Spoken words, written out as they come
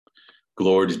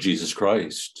Glory to Jesus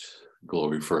Christ.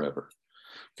 Glory forever.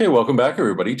 Okay, welcome back,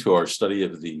 everybody, to our study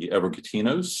of the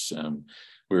Evergetinos.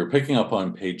 We were picking up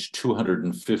on page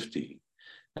 250.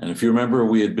 And if you remember,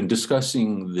 we had been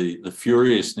discussing the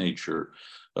furious nature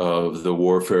of the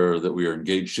warfare that we are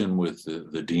engaged in with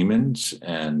the demons,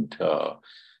 and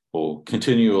we'll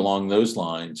continue along those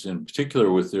lines, in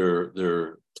particular with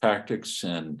their tactics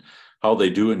and how they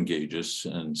do engage us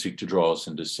and seek to draw us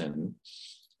into sin.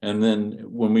 And then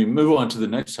when we move on to the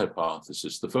next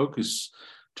hypothesis, the focus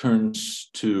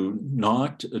turns to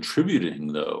not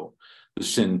attributing, though, the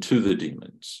sin to the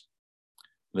demons.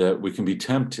 That we can be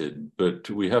tempted, but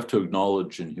we have to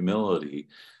acknowledge in humility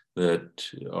that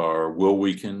our will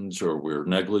weakens, or we're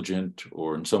negligent,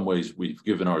 or in some ways we've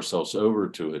given ourselves over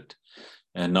to it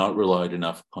and not relied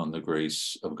enough upon the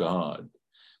grace of God.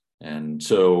 And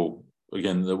so,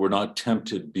 again, that we're not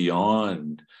tempted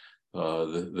beyond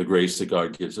the grace that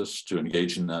God gives us to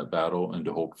engage in that battle and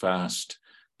to hold fast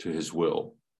to his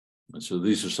will. And so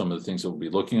these are some of the things that we'll be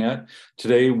looking at.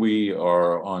 Today we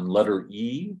are on letter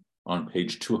E on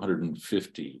page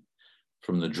 250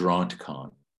 from the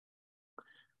Geronticon.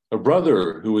 A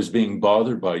brother who was being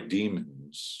bothered by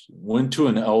demons went to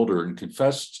an elder and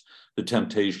confessed the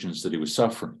temptations that he was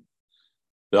suffering.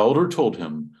 The elder told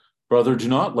him, "Brother, do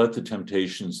not let the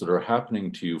temptations that are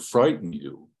happening to you frighten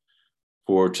you.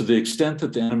 For to the extent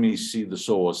that the enemies see the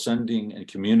soul ascending and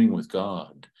communing with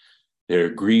God, they are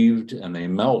grieved and they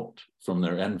melt from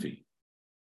their envy.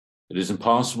 It is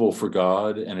impossible for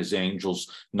God and his angels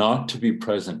not to be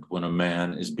present when a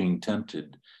man is being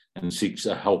tempted and seeks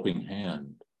a helping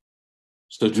hand.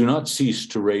 So do not cease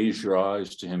to raise your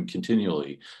eyes to him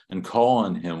continually and call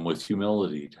on him with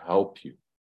humility to help you.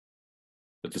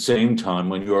 At the same time,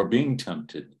 when you are being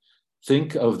tempted,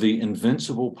 think of the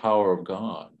invincible power of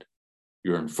God,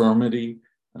 your infirmity,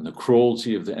 and the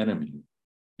cruelty of the enemy,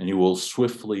 and you will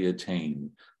swiftly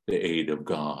attain the aid of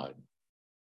God."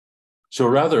 So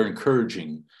rather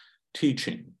encouraging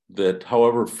teaching that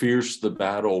however fierce the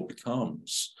battle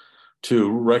becomes, to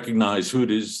recognize who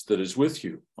it is that is with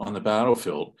you on the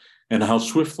battlefield and how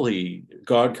swiftly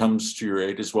God comes to your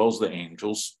aid, as well as the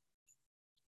angels,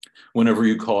 whenever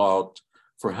you call out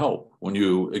for help, when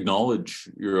you acknowledge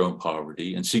your own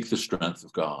poverty and seek the strength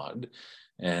of God.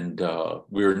 And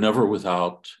we're never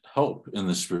without help in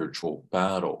the spiritual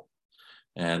battle.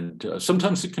 And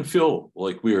sometimes it can feel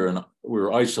like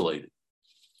we're isolated,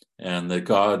 and that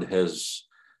God has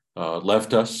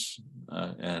left us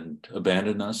and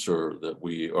abandoned us, or that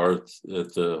we are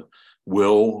at the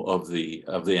will of the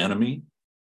enemy,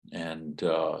 and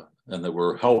that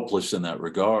we're helpless in that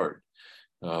regard.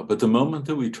 But the moment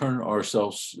that we turn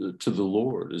ourselves to the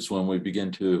Lord is when we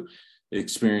begin to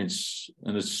experience,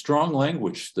 and it's strong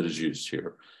language that is used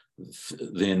here,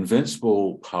 the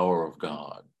invincible power of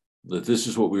God, that this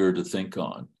is what we are to think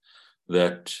on,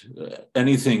 that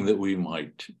anything that we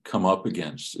might come up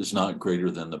against is not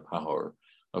greater than the power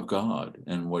of God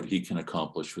and what he can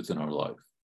accomplish within our life.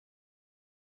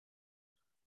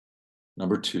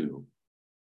 Number 2,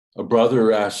 a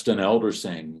brother asked an elder,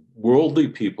 saying, "Worldly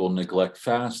people neglect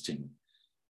fasting,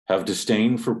 have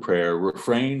disdain for prayer,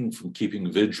 refrain from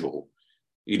keeping vigil,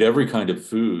 eat every kind of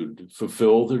food,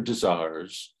 fulfill their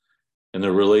desires, and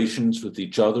their relations with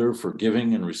each other for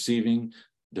giving and receiving,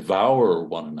 devour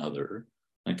one another,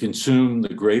 and consume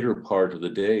the greater part of the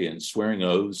day in swearing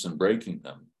oaths and breaking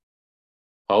them.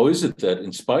 How is it that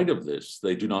in spite of this,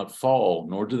 they do not fall,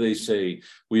 nor do they say,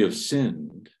 'We have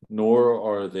sinned,' nor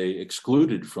are they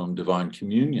excluded from divine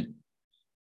communion?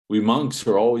 We monks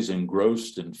are always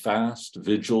engrossed in fast,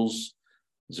 vigils,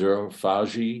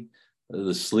 xerophagy,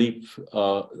 the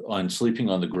sleeping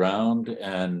on the ground,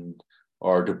 and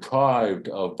are deprived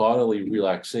of bodily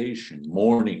relaxation,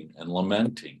 mourning, and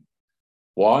lamenting.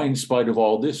 Why, in spite of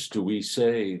all this, do we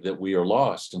say that we are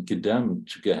lost and condemned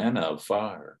to Gehenna of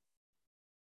fire?"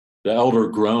 The elder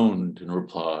groaned and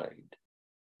replied,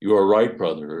 "You are right,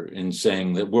 brother, in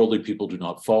saying that worldly people do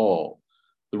not fall.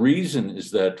 The reason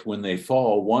is that when they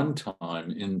fall one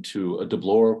time into a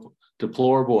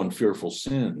deplorable and fearful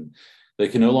sin, they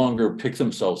can no longer pick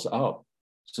themselves up,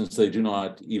 since they do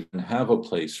not even have a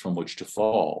place from which to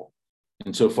fall,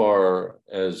 insofar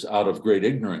as out of great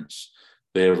ignorance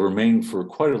they have remained for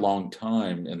quite a long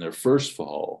time in their first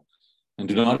fall, and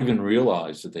do not even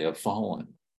realize that they have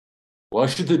fallen. Why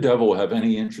should the devil have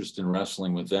any interest in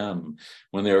wrestling with them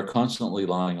when they are constantly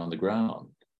lying on the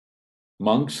ground?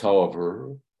 Monks,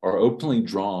 however, are openly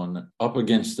drawn up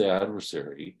against the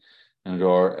adversary and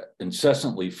are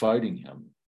incessantly fighting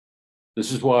him.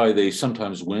 This is why they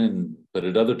sometimes win, but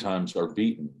at other times are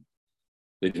beaten.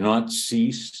 They do not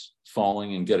cease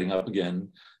falling and getting up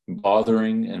again,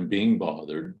 bothering and being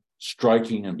bothered,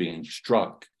 striking and being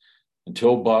struck,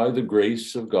 until by the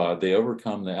grace of God they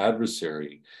overcome the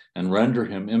adversary and render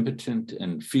him impotent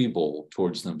and feeble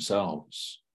towards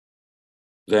themselves.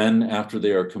 Then, after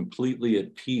they are completely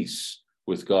at peace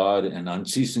with God and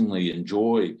unceasingly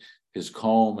enjoy his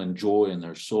calm and joy in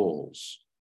their souls,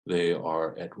 they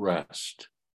are at rest.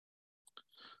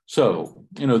 So,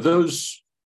 those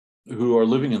who are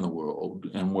living in the world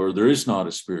and where there is not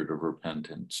a spirit of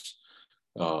repentance,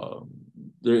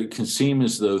 it can seem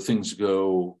as though things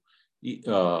go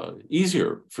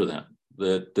easier for them,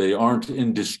 that they aren't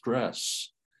in distress,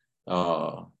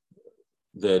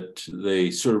 that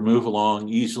they sort of move along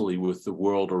easily with the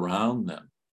world around them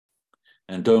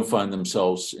and don't find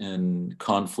themselves in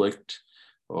conflict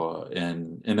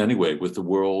and in any way with the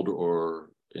world or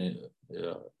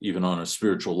even on a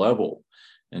spiritual level,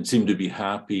 and seem to be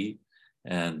happy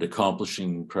and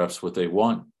accomplishing perhaps what they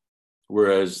want.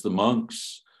 Whereas the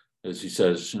monks, as he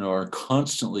says, are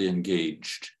constantly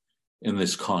engaged in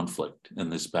this conflict, in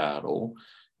this battle,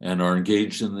 and are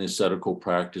engaged in the ascetical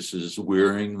practices,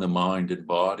 wearing the mind and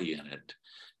body in it,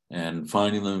 and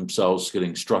finding themselves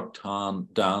getting struck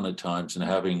down at times and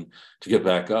having to get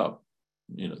back up,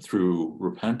 through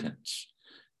repentance.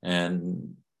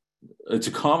 And it's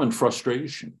a common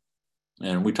frustration.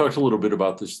 And we talked a little bit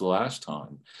about this the last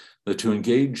time, that to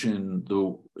engage in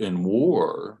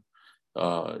war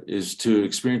is to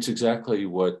experience exactly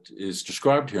what is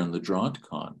described here in the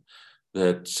Geronticon,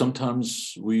 that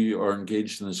sometimes we are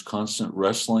engaged in this constant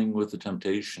wrestling with the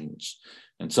temptations,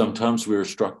 and sometimes we are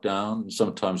struck down, and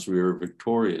sometimes we are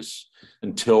victorious,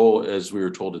 until, as we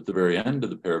were told at the very end of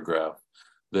the paragraph,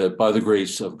 that by the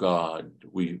grace of God,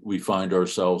 we find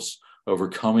ourselves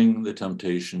overcoming the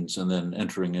temptations and then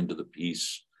entering into the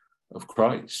peace of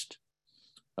Christ.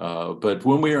 But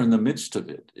when we are in the midst of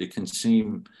it, it can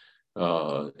seem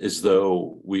as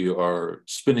though we are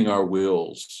spinning our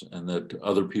wheels and that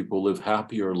other people live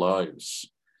happier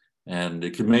lives. And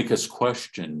it can make us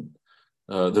question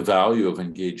the value of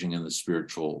engaging in the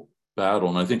spiritual battle.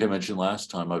 And I think I mentioned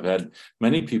last time, I've had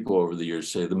many people over the years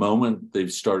say the moment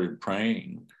they've started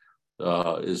praying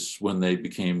is when they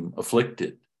became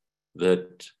afflicted,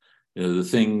 that the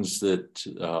things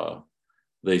that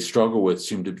they struggle with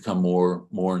seem to become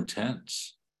more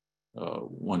intense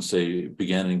once they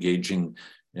began engaging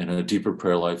in a deeper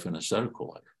prayer life and ascetical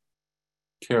life.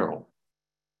 Carol.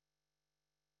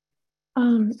 I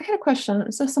had a question.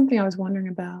 It's just something I was wondering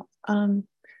about.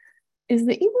 Is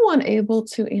the evil one able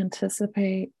to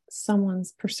anticipate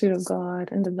someone's pursuit of God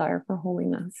and desire for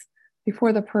holiness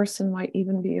before the person might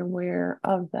even be aware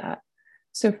of that?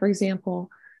 So, for example,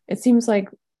 it seems like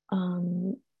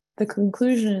the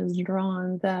conclusion is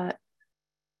drawn that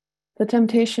the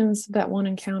temptations that one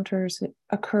encounters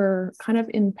occur kind of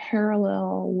in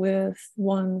parallel with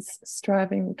one's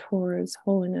striving towards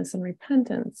holiness and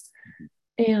repentance.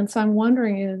 And so I'm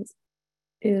wondering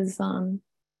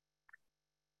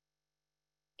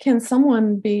can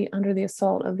someone be under the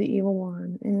assault of the evil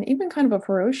one in even kind of a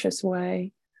ferocious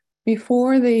way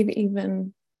before they've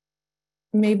even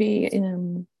maybe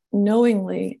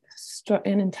knowingly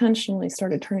and intentionally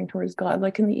started turning towards God?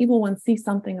 Like, can the evil one see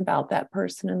something about that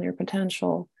person and their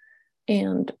potential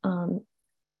and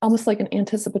almost like an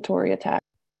anticipatory attack?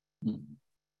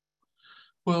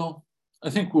 Well,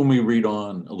 I think when we read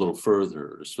on a little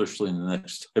further, especially in the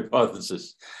next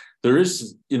hypothesis, there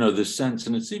is, this sense,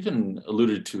 and it's even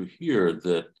alluded to here,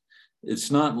 that it's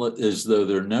not as though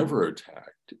they're never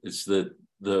attacked. It's that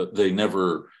they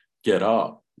never get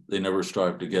up. They never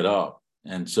strive to get up.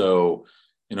 And so,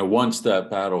 once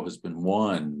that battle has been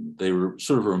won, they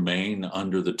sort of remain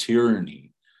under the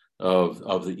tyranny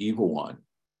of the evil one.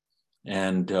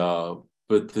 And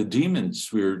but the demons,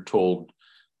 we're told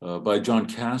by John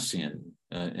Cassian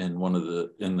in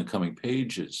the coming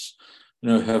pages,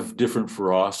 have different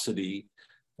ferocity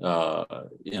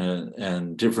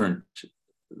and different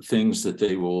things that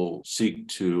they will seek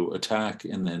to attack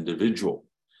in the individual.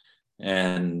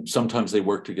 And sometimes they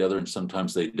work together and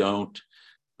sometimes they don't,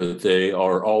 but they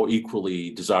are all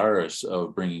equally desirous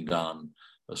of bringing down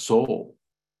a soul.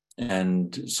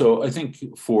 And so I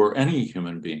think for any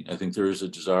human being, I think there is a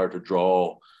desire to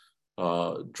draw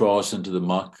us into the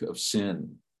muck of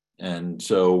sin. And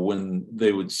so when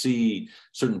they would see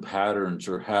certain patterns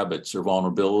or habits or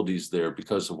vulnerabilities there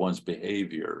because of one's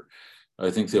behavior,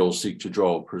 I think they will seek to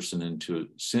draw a person into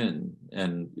sin.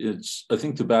 And I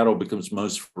think the battle becomes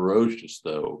most ferocious,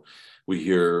 though, we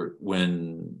hear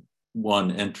when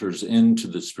one enters into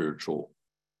the spiritual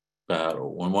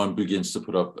battle, when one begins to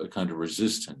put up a kind of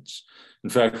resistance. In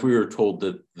fact, we are told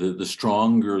that the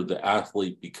stronger the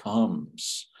athlete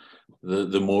becomes,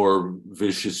 the more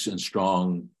vicious and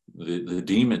strong the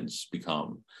demons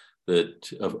become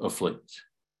that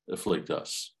afflict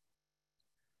us.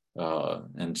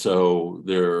 And so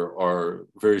there are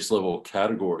various level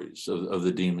categories of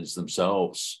the demons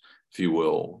themselves, if you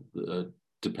will,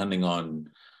 depending on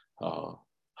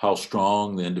how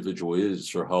strong the individual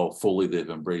is or how fully they've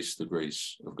embraced the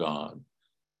grace of God.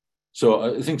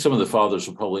 So I think some of the fathers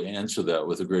will probably answer that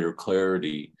with a greater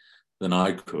clarity than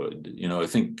I could. I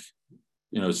think,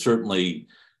 certainly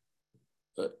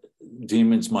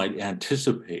demons might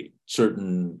anticipate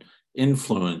certain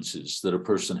influences that a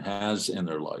person has in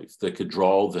their life that could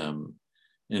draw them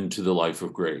into the life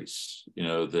of grace,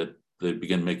 that they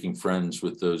begin making friends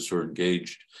with those who are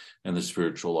engaged in the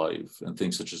spiritual life and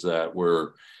things such as that,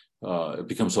 where it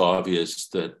becomes obvious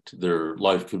that their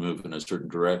life can move in a certain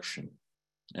direction,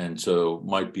 and so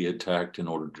might be attacked in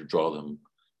order to draw them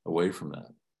away from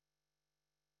that.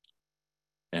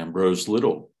 Ambrose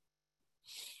Little.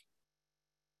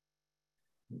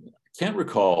 Can't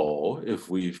recall if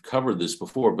we've covered this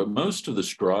before, but most of the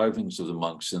strivings of the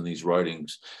monks in these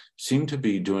writings seem to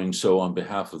be doing so on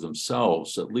behalf of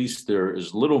themselves. At least there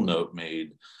is little note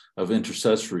made of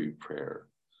intercessory prayer.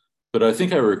 But I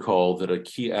think I recall that a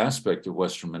key aspect of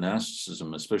Western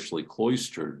monasticism, especially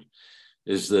cloistered,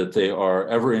 is that they are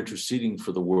ever interceding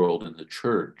for the world and the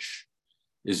church.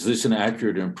 Is this an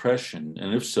accurate impression?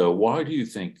 And if so, why do you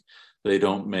think they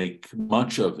don't make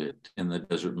much of it in the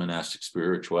desert monastic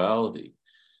spirituality?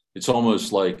 It's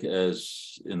almost like,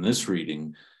 as in this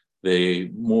reading,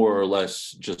 they more or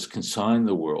less just consign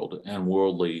the world and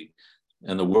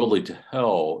the worldly to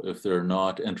hell if they're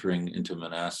not entering into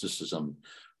monasticism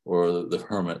or the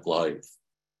hermit life.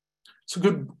 It's a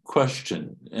good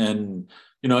question. And,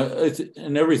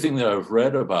 in everything that I've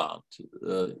read about,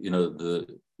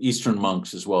 the Eastern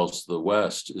monks as well as the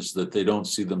West, is that they don't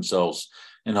see themselves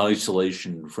in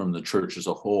isolation from the church as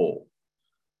a whole,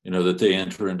 that they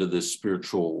enter into this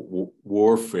spiritual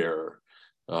warfare,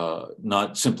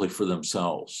 not simply for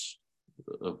themselves,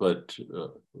 but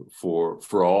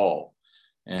for all,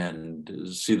 and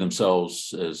see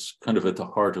themselves as kind of at the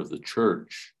heart of the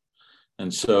church.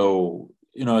 And so,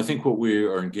 I think what we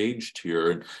are engaged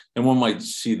here, and one might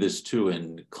see this too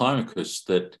in Climacus,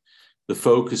 that the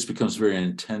focus becomes very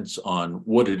intense on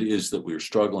what it is that we're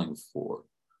struggling for.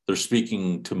 They're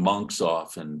speaking to monks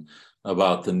often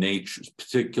about the nature,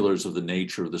 particulars of the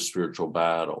nature of the spiritual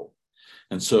battle.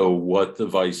 And so what the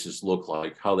vices look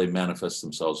like, how they manifest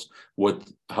themselves,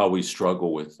 how we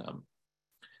struggle with them.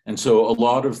 And so a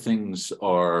lot of things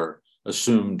are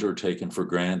assumed or taken for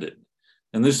granted.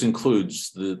 And this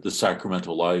includes the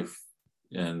sacramental life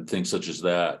and things such as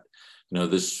that.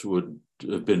 This would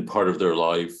have been part of their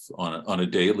life on a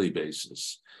daily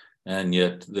basis. And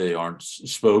yet they aren't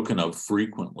spoken of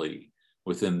frequently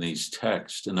within these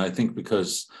texts. And I think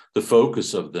because the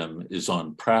focus of them is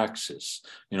on praxis,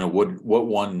 what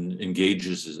one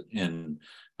engages in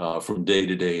from day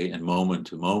to day and moment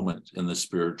to moment in the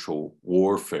spiritual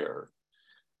warfare.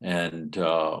 And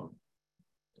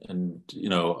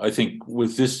I think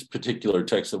with this particular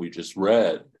text that we just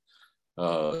read,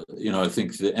 I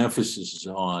think the emphasis is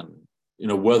on,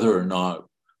 whether or not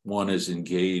one is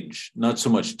engaged, not so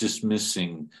much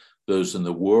dismissing those in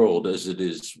the world as it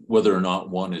is whether or not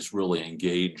one is really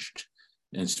engaged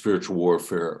in spiritual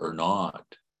warfare or not,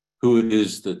 who it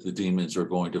is that the demons are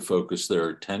going to focus their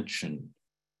attention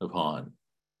upon.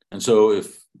 And so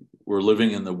if we're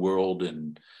living in the world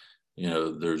and,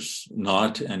 there's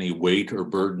not any weight or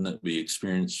burden that we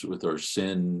experience with our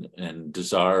sin and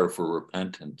desire for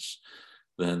repentance,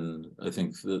 then I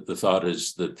think that the thought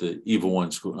is that the evil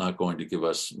one's not going to give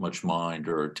us much mind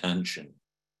or attention.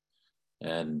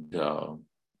 And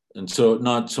so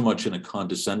not so much in a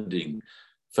condescending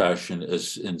fashion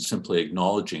as in simply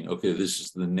acknowledging, okay, this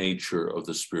is the nature of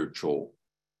the spiritual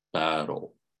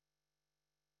battle.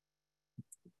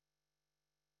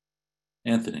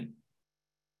 Anthony.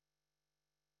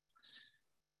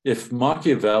 If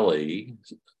Machiavelli,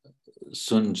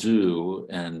 Sun Tzu,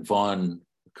 and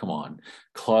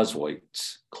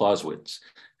Clausewitz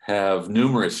have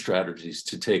numerous strategies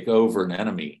to take over an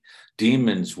enemy,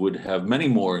 demons would have many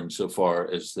more insofar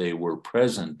as they were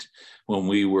present when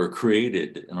we were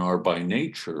created and are by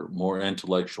nature more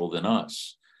intellectual than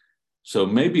us. So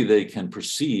maybe they can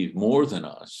perceive more than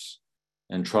us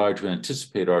and try to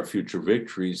anticipate our future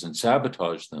victories and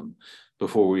sabotage them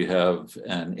before we have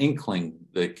an inkling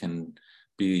that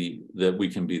we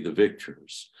can be the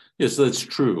victors. Yes, that's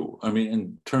true. I mean,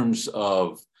 in terms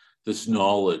of this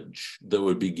knowledge that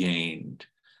would be gained,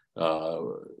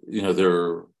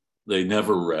 they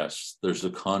never rest. There's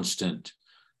a constant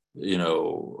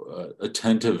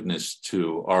attentiveness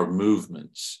to our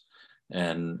movements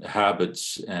and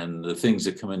habits and the things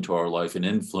that come into our life and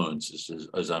influences,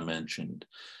 as I mentioned.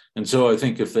 And so I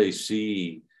think if they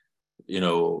see,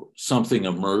 something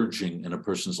emerging in a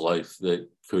person's life that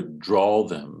could draw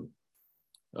them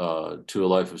to a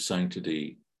life of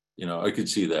sanctity, I could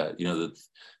see that,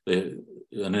 that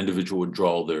an individual would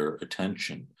draw their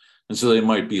attention. And so they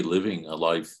might be living a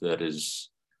life that is,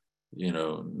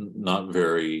 not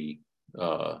very,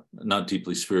 not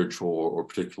deeply spiritual or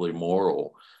particularly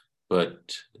moral,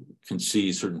 but can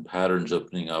see certain patterns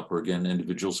opening up, or again,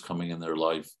 individuals coming in their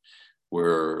life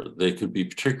where they could be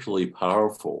particularly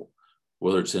powerful,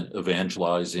 whether it's in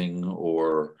evangelizing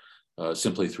or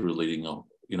simply through leading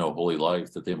a holy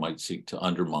life, that they might seek to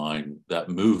undermine that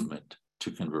movement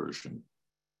to conversion.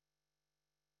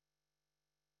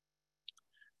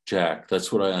 Jack,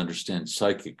 that's what I understand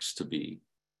psychics to be,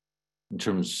 in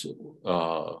terms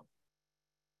of,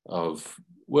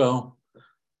 well,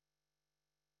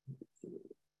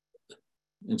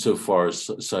 insofar as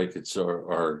psychics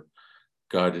are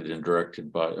guided and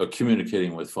directed by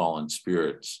communicating with fallen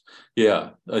spirits. Yeah,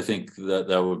 I think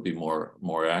that would be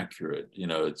more accurate.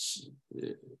 It's,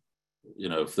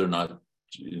 if they're not,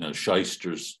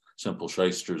 shysters, simple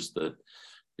shysters, that,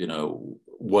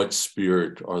 what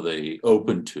spirit are they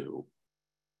open to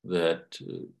that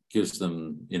gives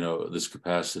them, this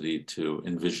capacity to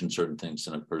envision certain things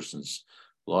in a person's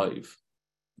life.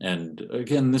 And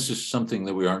again, this is something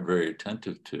that we aren't very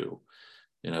attentive to,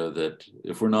 that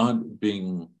if we're not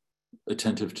being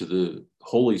attentive to the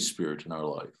Holy Spirit in our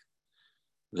life,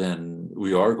 then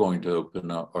we are going to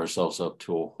open ourselves up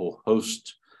to a whole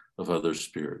host of other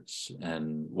spirits.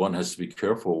 And one has to be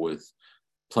careful with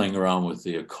playing around with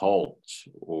the occult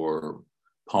or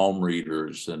palm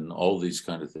readers and all these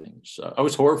kind of things. I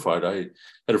was horrified. I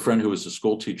had a friend who was a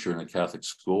school teacher in a Catholic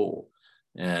school,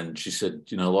 and she said,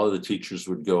 a lot of the teachers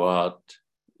would go out,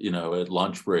 at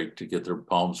lunch break to get their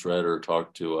palms read or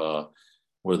talk to,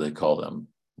 what do they call them?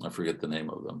 I forget the name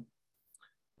of them,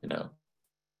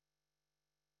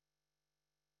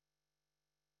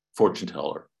 fortune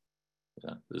teller.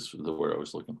 Yeah, this is the word I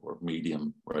was looking for,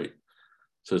 medium, right?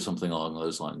 So something along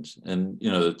those lines. And,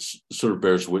 it sort of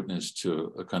bears witness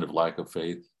to a kind of lack of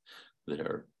faith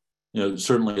there.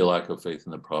 Certainly a lack of faith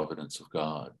in the providence of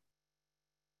God.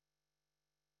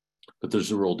 But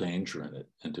there's a real danger in it,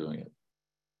 in doing it.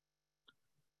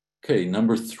 Okay,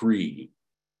 number 3.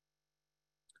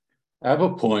 Abba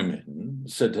Poyman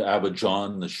said to Abba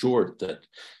John the Short that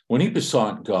when he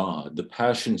besought God, the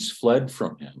passions fled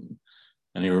from him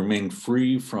and he remained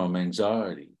free from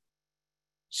anxiety.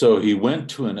 So he went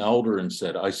to an elder and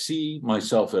said, I see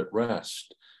myself at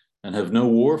rest and have no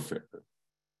warfare.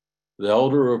 The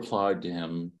elder replied to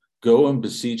him, go and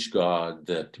beseech God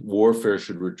that warfare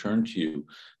should return to you,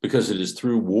 because it is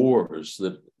through wars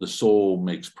that the soul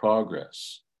makes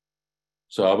progress.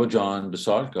 So Abba John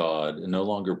besought God and no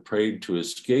longer prayed to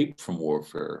escape from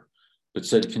warfare, but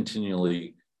said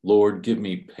continually, Lord, give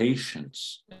me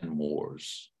patience in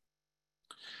wars.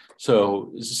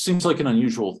 So it seems like an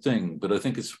unusual thing, but I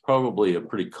think it's probably a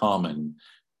pretty common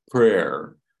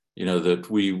prayer, that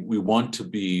we want to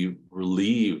be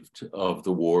relieved of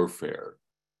the warfare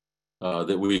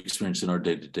that we experience in our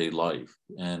day-to-day life.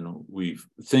 And we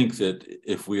think that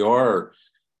if we are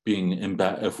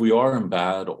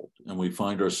embattled and we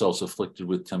find ourselves afflicted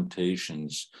with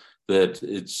temptations, that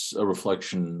it's a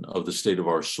reflection of the state of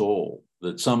our soul,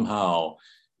 that somehow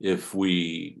if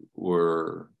we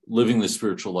were living the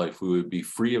spiritual life, we would be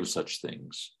free of such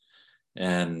things.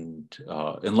 And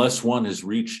unless one has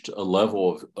reached a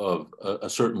level of a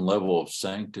certain level of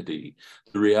sanctity,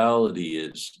 the reality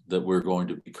is that we're going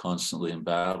to be constantly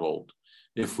embattled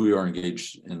if we are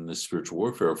engaged in this spiritual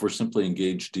warfare, if we're simply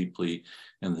engaged deeply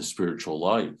in the spiritual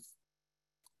life.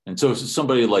 And so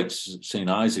somebody like St.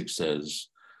 Isaac says,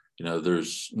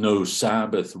 there's no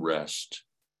Sabbath rest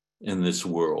in this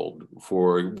world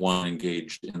for one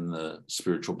engaged in the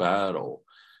spiritual battle,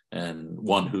 and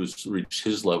one who's reached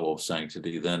his level of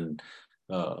sanctity. Then,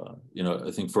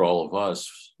 I think for all of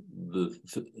us, the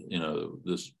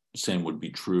same would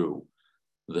be true,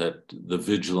 that the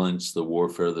vigilance, the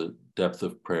warfare, the depth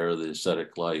of prayer, the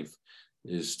ascetic life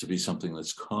is to be something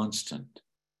that's constant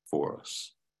for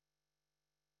us.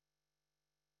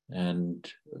 And,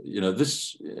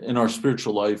 this in our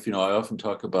spiritual life, I often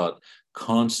talk about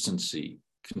constancy,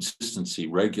 consistency,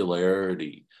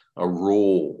 regularity, a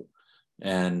role,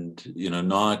 and,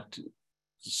 not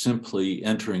simply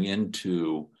entering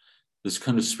into this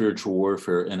kind of spiritual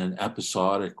warfare in an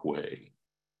episodic way.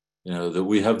 That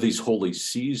we have these holy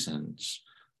seasons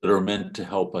that are meant to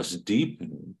help us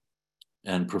deepen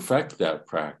and perfect that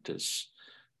practice,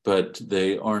 but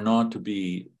they are not to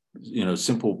be,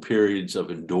 simple periods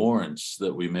of endurance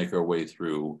that we make our way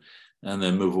through and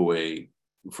then move away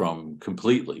from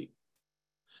completely.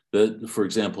 That, for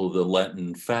example, the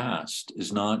Lenten fast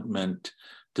is not meant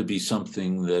to be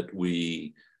something that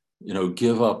we,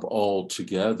 give up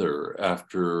altogether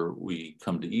after we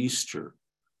come to Easter.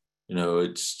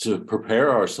 It's to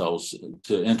prepare ourselves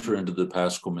to enter into the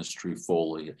Paschal mystery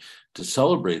fully, to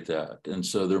celebrate that. And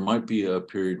so there might be a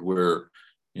period where,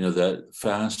 that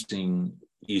fasting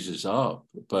eases up,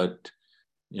 but,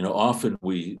 often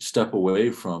we step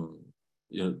away from,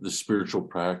 the spiritual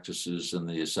practices and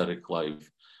the ascetic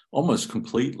life almost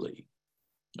completely,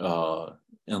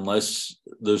 unless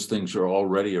those things are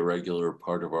already a regular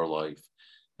part of our life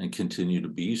and continue to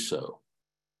be so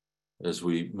as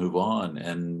we move on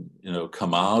and,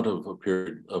 come out of a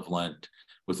period of Lent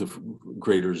with a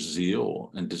greater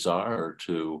zeal and desire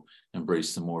to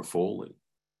embrace them more fully.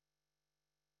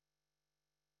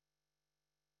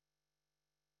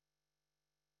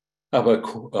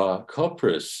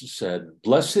 Copris said,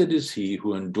 "Blessed is he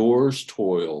who endures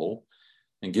toil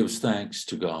and gives thanks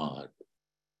to God.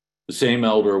 The same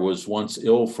elder was once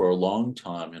ill for a long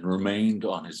time and remained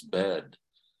on his bed.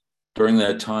 During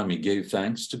that time, he gave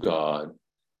thanks to God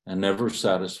and never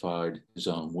satisfied his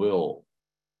own will."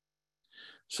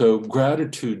 So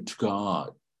gratitude to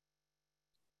God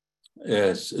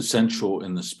is essential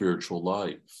in the spiritual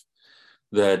life.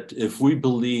 That if we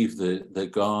believe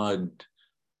that God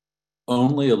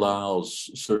only allows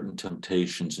certain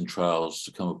temptations and trials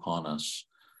to come upon us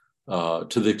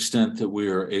to the extent that we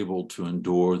are able to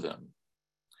endure them,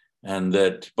 and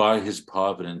that by his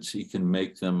providence, he can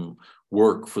make them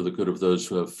work for the good of those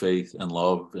who have faith and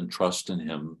love and trust in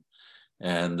him,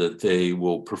 and that they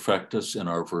will perfect us in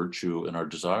our virtue and our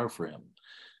desire for him.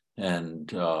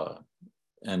 And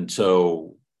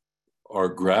so our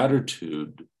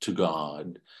gratitude to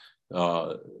God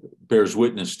bears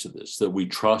witness to this, that we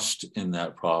trust in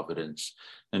that providence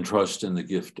and trust in the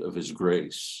gift of his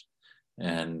grace.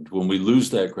 And when we lose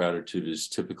that gratitude is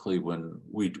typically when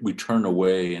we turn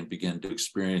away and begin to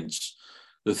experience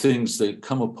the things that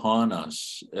come upon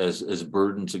us as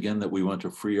burdens, again, that we want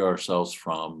to free ourselves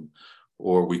from,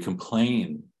 or we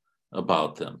complain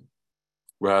about them,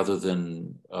 rather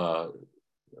than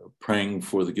praying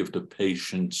for the gift of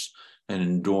patience and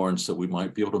endurance that we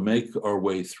might be able to make our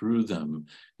way through them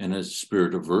in a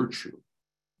spirit of virtue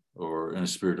or in a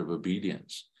spirit of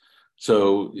obedience.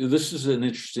 So this is an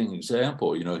interesting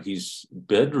example. He's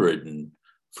bedridden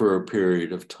for a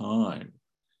period of time.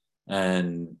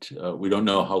 And we don't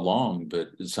know how long, but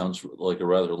it sounds like a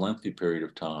rather lengthy period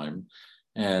of time.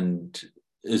 And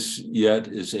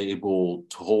is able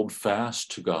to hold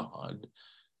fast to God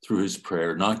through his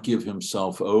prayer, not give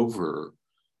himself over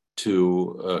to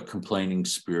a complaining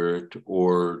spirit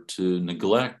or to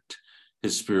neglect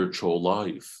his spiritual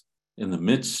life in the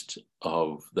midst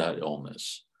of that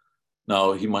illness.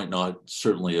 Now, he might not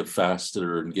certainly have fasted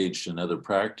or engaged in other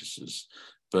practices,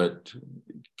 but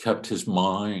kept his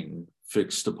mind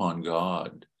fixed upon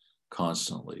God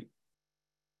constantly.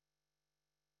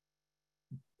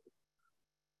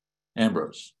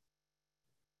 Ambrose,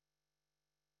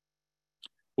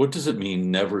 what does it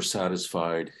mean never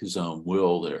satisfied his own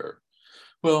will there?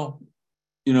 Well,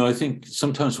 I think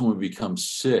sometimes when we become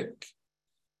sick,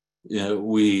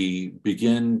 we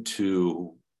begin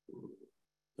to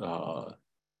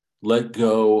let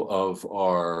go of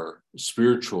our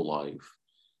spiritual life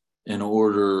in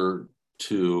order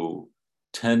to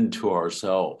tend to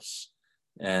ourselves.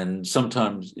 And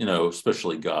sometimes,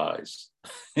 especially guys,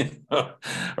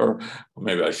 or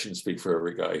maybe I shouldn't speak for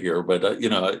every guy here, but,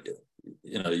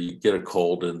 you get a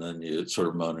cold and then you sort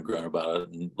of moan and groan about it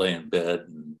and lay in bed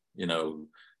and,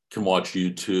 can watch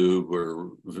YouTube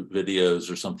or videos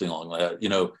or something like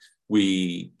that.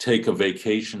 We take a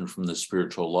vacation from the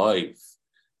spiritual life,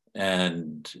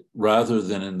 and rather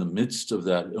than in the midst of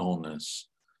that illness,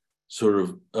 sort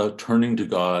of turning to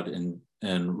God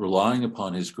and relying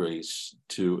upon his grace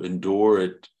to endure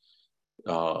it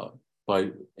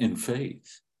in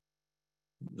faith,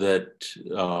 that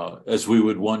as we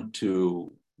would want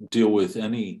to deal with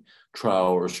any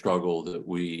trial or struggle that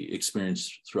we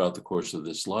experience throughout the course of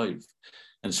this life.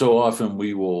 And so often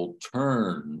we will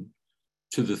turn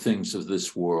to the things of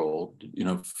this world,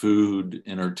 food,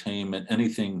 entertainment,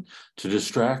 anything to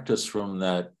distract us from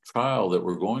that trial that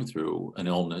we're going through, an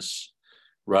illness,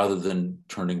 rather than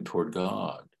turning toward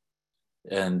God.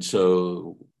 And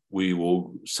so we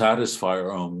will satisfy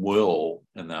our own will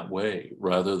in that way,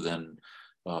 rather than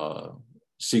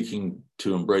seeking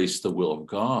to embrace the will of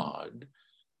God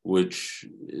which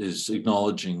is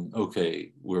acknowledging,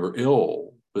 okay, we're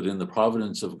ill, but in the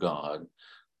providence of God,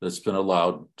 that's been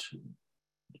allowed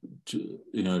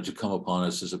to come upon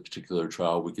us as a particular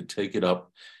trial, we could take it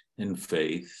up in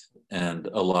faith and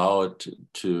allow it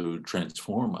to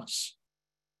transform us.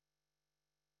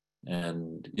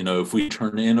 And, if we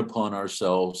turn in upon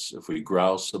ourselves, if we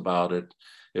grouse about it,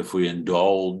 if we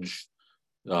indulge,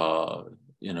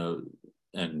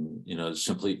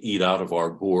 simply eat out of our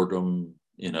boredom,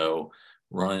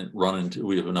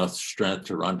 we have enough strength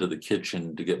to run to the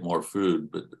kitchen to get more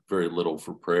food, but very little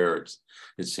for prayer,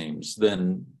 it seems,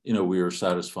 then, we are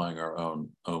satisfying our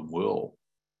own will.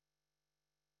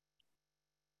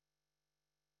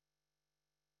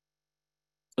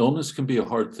 Illness can be a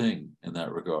hard thing in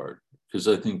that regard, because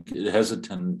I think it has a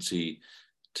tendency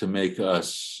to make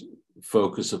us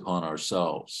focus upon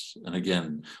ourselves, and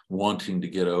again, wanting to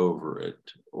get over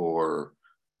it, or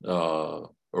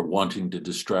wanting to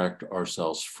distract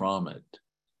ourselves from it.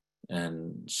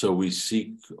 And so we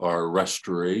seek our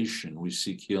restoration, we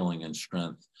seek healing and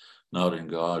strength, not in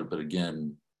God, but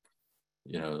again,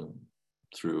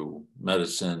 through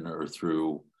medicine or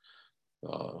through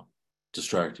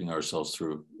distracting ourselves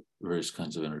through various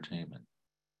kinds of entertainment.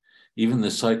 Even the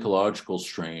psychological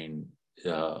strain,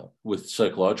 with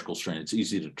psychological strain, it's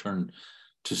easy to turn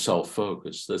to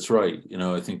self-focus. That's right.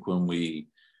 I think when we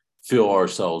feel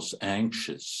ourselves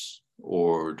anxious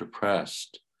or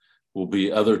depressed, will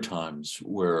be other times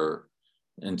where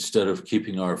instead of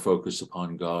keeping our focus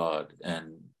upon God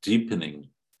and deepening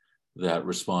that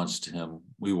response to Him,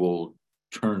 we will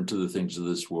turn to the things of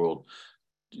this world,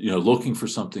 looking for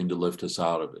something to lift us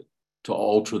out of it, to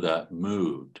alter that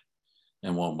mood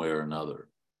in one way or another.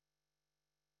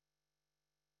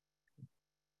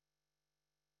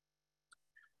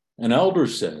 An elder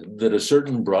said that a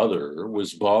certain brother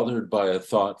was bothered by a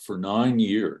thought for 9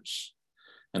 years,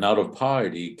 and out of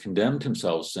piety condemned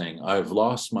himself, saying, "I have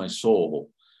lost my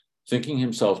soul," thinking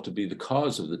himself to be the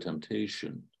cause of the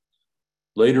temptation.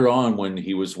 Later on, when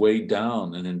he was weighed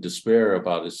down and in despair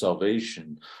about his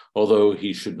salvation, although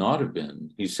he should not have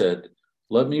been, he said,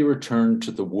 "Let me return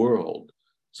to the world,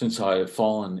 since I have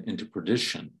fallen into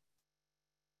perdition."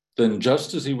 Then,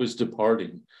 just as he was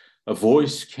departing, a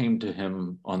voice came to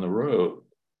him on the road.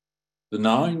 "The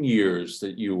 9 years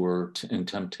that you were in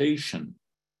temptation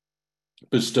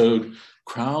bestowed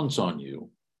crowns on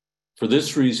you. For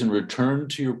this reason, return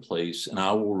to your place, and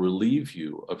I will relieve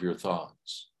you of your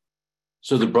thoughts."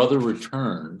 So the brother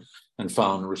returned and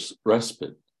found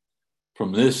respite.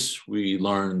 From this, we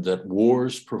learned that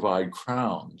wars provide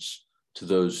crowns to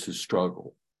those who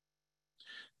struggle.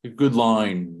 A good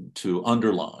line to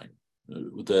underline,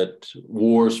 that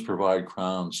wars provide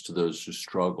crowns to those who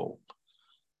struggle,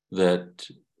 that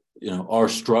our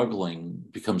struggling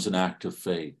becomes an act of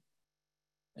faith,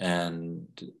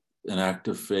 and an act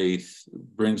of faith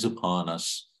brings upon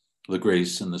us the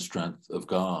grace and the strength of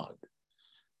God.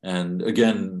 And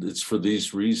again, it's for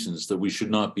these reasons that we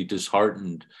should not be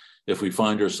disheartened if we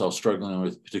find ourselves struggling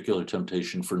with a particular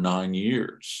temptation for 9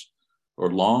 years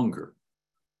or longer,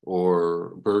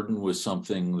 or burdened with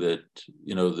something that,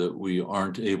 that we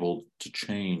aren't able to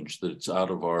change, that it's out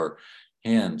of our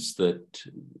hands, that,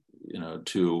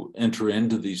 to enter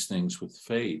into these things with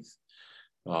faith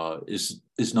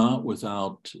is not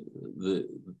without the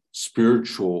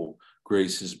spiritual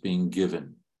graces being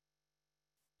given.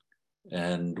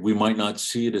 And we might not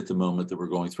see it at the moment that we're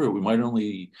going through it. We might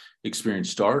only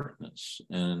experience darkness,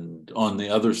 and on the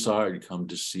other side come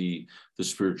to see the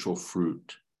spiritual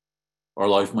fruit. Our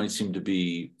life might seem to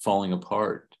be falling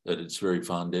apart at its very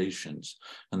foundations.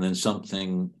 And then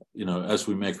something, as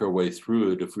we make our way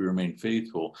through it, if we remain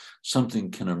faithful,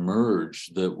 something can emerge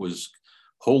that was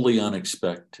wholly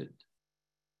unexpected,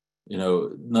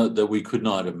 that we could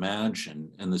not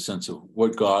imagine, in the sense of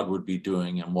what God would be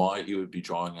doing and why He would be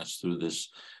drawing us through this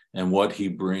and what He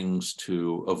brings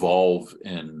to evolve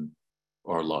in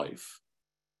our life.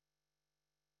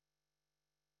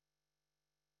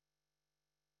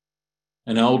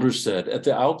 An elder said, "At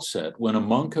the outset, when a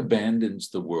monk abandons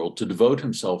the world to devote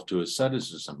himself to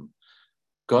asceticism,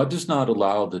 God does not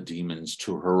allow the demons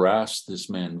to harass this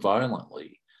man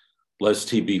violently,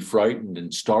 lest he be frightened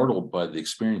and startled by the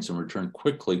experience and return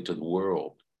quickly to the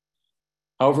world.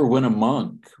 However, when a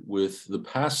monk, with the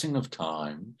passing of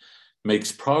time,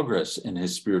 makes progress in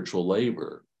his spiritual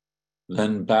labor,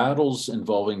 then battles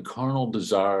involving carnal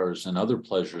desires and other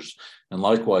pleasures, and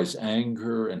likewise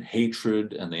anger and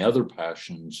hatred and the other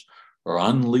passions, are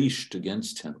unleashed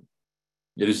against him.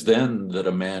 It is then that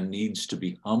a man needs to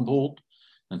be humbled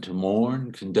and to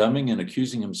mourn, condemning and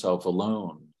accusing himself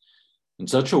alone. In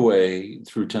such a way,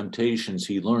 through temptations,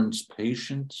 he learns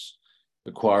patience,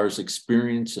 acquires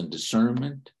experience and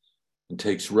discernment, and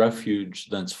takes refuge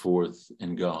thenceforth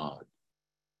in God.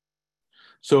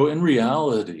 So in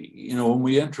reality, when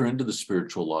we enter into the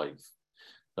spiritual life,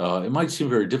 it might seem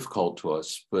very difficult to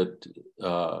us, but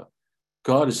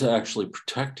God is actually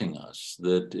protecting us,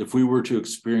 that if we were to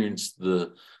experience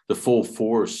the full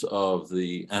force of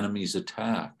the enemy's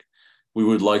attack, we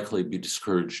would likely be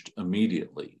discouraged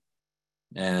immediately.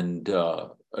 And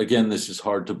again, this is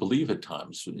hard to believe at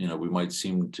times. We might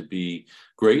seem to be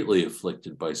greatly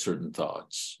afflicted by certain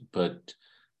thoughts, but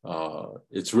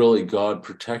it's really God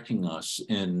protecting us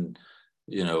in,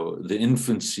 the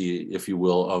infancy, if you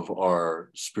will, of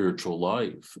our spiritual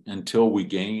life until we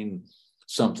gain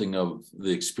something of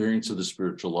the experience of the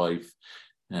spiritual life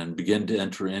and begin to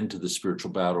enter into the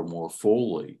spiritual battle more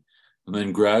fully. And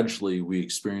then gradually we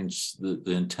experience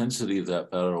the intensity of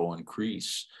that battle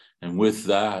increase. And with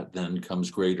that then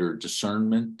comes greater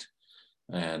discernment.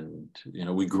 And,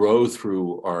 we grow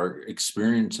through our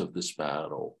experience of this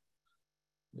battle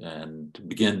and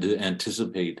begin to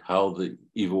anticipate how the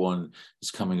evil one is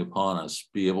coming upon us,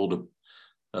 be able to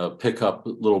pick up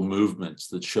little movements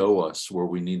that show us where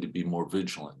we need to be more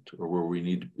vigilant or where we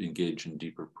need to engage in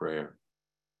deeper prayer.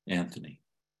 Anthony.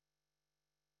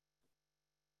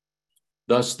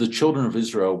 Thus, the children of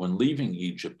Israel, when leaving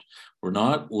Egypt, were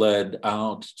not led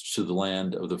out to the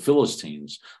land of the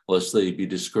Philistines, lest they be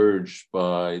discouraged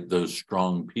by those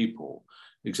strong people.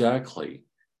 Exactly.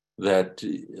 That,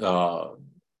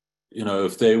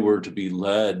 if they were to be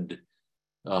led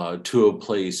to a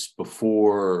place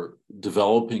before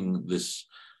developing this,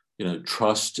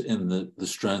 trust in the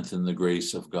strength and the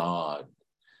grace of God,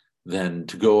 then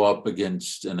to go up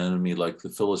against an enemy like the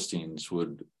Philistines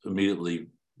would immediately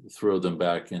throw them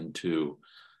back into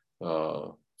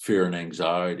fear and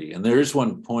anxiety. And there's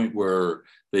one point where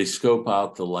they scope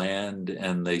out the land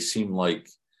and they seem like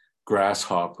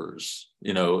grasshoppers,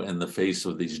 in the face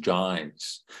of these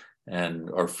giants and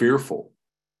are fearful.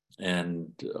 And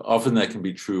often that can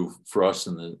be true for us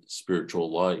in the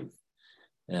spiritual life.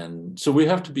 And so we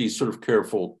have to be sort of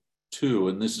careful too.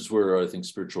 And this is where I think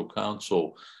spiritual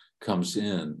counsel comes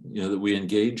in, that we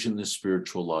engage in this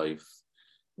spiritual life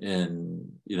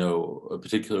in, a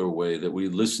particular way, that we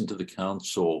listen to the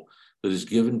counsel that is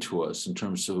given to us in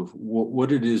terms of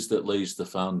what it is that lays the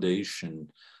foundation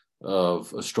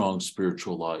of a strong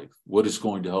spiritual life, what is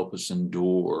going to help us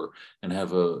endure and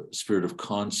have a spirit of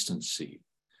constancy,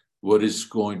 what is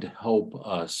going to help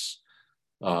us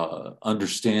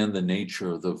understand the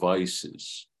nature of the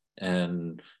vices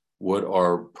and what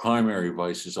our primary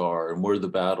vices are and where the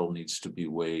battle needs to be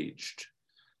waged,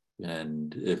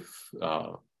 and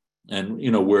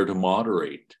where to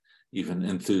moderate even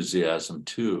enthusiasm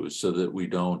too, so that we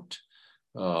don't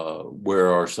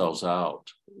wear ourselves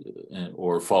out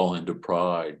or fall into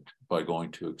pride by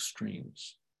going to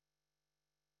extremes.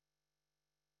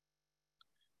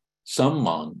 Some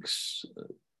monks,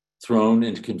 thrown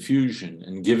into confusion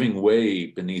and giving way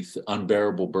beneath the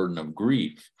unbearable burden of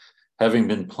grief, having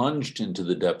been plunged into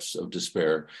the depths of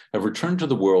despair, have returned to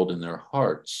the world in their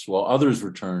hearts, while others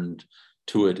returned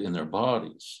to it in their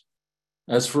bodies.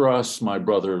 As for us, my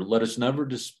brother, let us never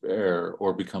despair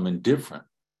or become indifferent,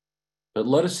 but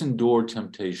let us endure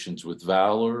temptations with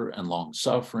valor and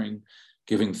long-suffering,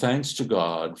 giving thanks to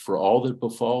God for all that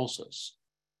befalls us.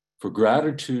 For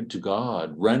gratitude to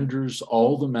God renders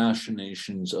all the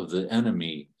machinations of the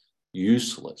enemy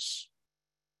useless.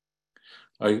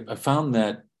 I found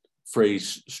that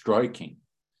phrase striking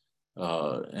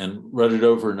and read it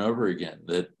over and over again,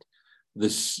 that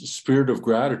this spirit of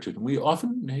gratitude, and we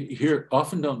often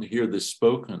don't hear this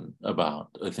spoken about,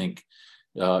 I think,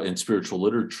 in spiritual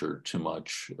literature too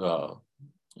much,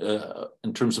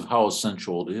 in terms of how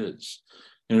essential it is.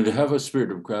 To have a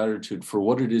spirit of gratitude for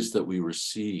what it is that we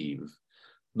receive,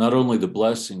 not only the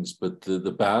blessings, but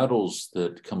the battles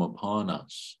that come upon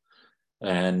us.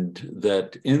 And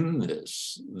that in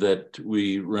this, that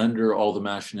we render all the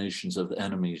machinations of the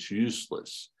enemies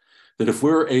useless. That if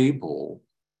we're able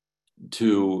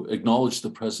to acknowledge the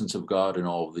presence of God in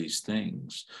all of these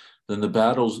things, then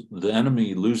the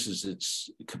enemy loses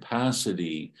its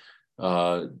capacity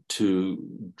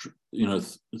to,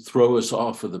 throw us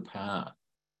off of the path.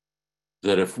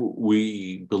 That if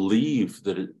we believe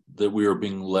that we are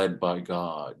being led by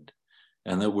God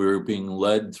and that we're being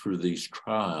led through these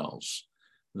trials,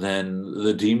 then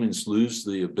the demons lose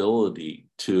the ability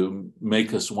to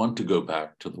make us want to go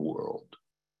back to the world,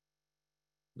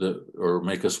 or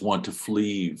make us want to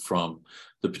flee from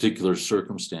the particular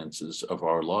circumstances of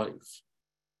our life.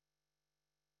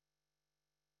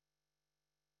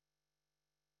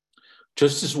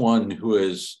 Just as one who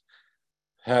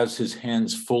has his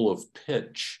hands full of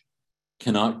pitch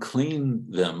cannot clean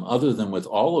them other than with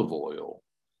olive oil,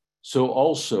 so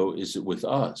also is it with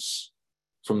us.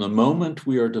 From the moment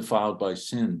we are defiled by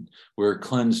sin, we are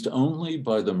cleansed only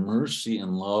by the mercy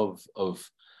and love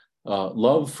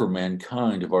for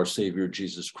mankind of our Savior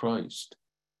Jesus Christ.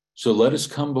 So let us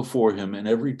come before him in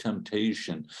every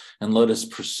temptation, and let us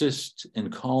persist in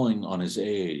calling on his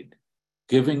aid,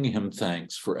 giving him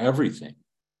thanks for everything.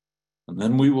 And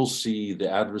then we will see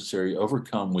the adversary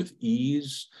overcome with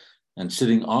ease and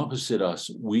sitting opposite us,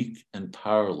 weak and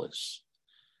powerless.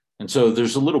 And so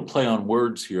there's a little play on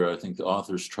words here. I think the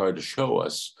authors try to show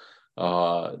us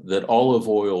that olive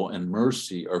oil and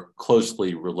mercy are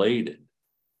closely related.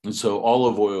 And so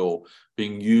olive oil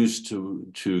being used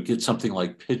to get something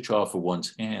like pitch off of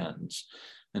one's hands.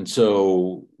 And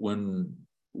so when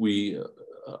we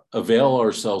avail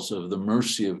ourselves of the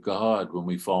mercy of God when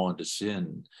we fall into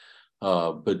sin,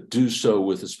 but do so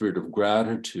with a spirit of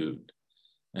gratitude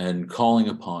and calling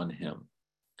upon him,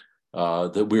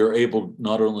 that we are able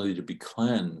not only to be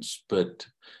cleansed, but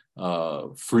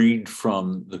freed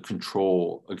from the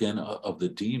control, again, of the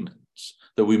demons,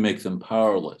 that we make them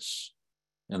powerless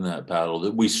in that battle,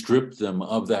 that we strip them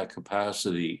of that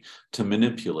capacity to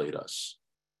manipulate us,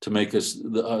 to make us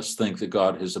think that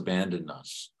God has abandoned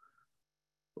us,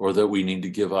 or that we need to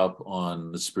give up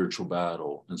on the spiritual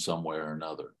battle in some way or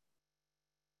another.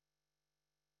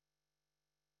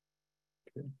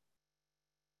 Okay.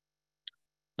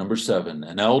 Number 7,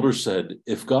 an elder said,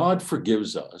 if God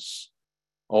forgives us,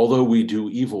 although we do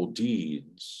evil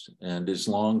deeds, and is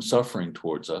long-suffering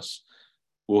towards us,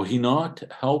 will he not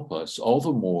help us all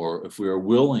the more if we are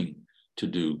willing to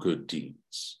do good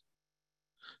deeds?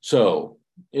 So,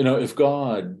 if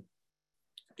God,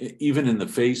 even in the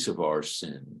face of our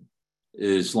sin,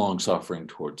 is long-suffering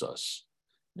towards us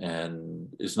and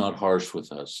is not harsh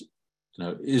with us,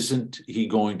 isn't he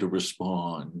going to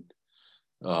respond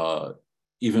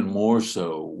even more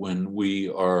so when we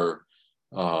are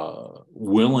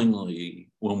willingly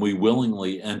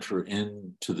enter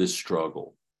into this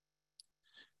struggle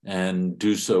and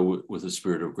do so with a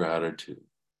spirit of gratitude?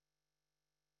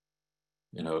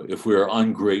 If we are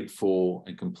ungrateful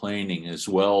and complaining, as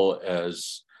well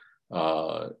as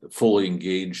fully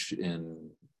engaged in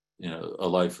a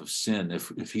life of sin,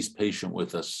 if he's patient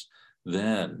with us,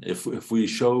 then if we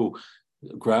show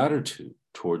gratitude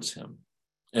towards him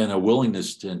and a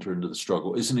willingness to enter into the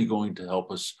struggle, isn't he going to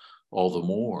help us all the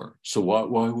more? So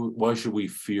why should we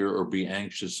fear or be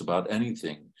anxious about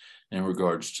anything in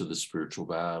regards to the spiritual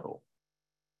battle?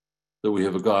 That we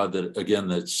have a God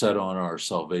that's set on our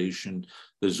salvation,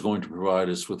 that is going to provide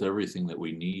us with everything that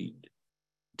we need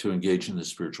to engage in the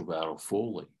spiritual battle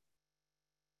fully.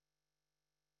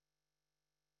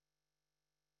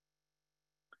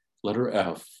 Letter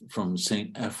F from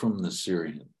St. Ephrem the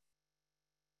Syrian.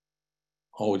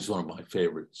 Always one of my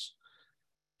favorites.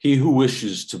 He who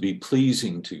wishes to be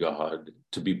pleasing to God,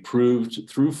 to be proved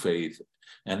through faith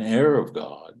an heir of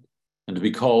God, and to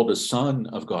be called a son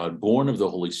of God, born of the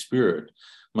Holy Spirit,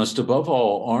 must above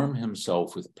all arm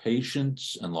himself with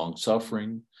patience and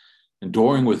long-suffering,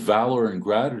 enduring with valor and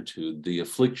gratitude the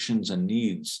afflictions and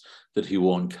needs that he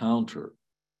will encounter,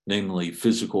 namely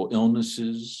physical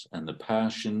illnesses and the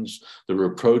passions, the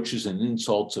reproaches and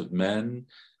insults of men,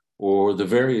 or the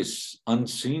various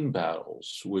unseen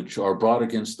battles which are brought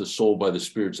against the soul by the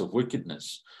spirits of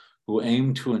wickedness, who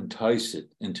aim to entice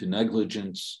it into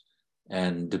negligence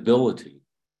and debility.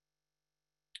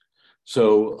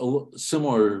 So a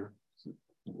similar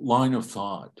line of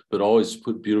thought, but always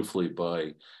put beautifully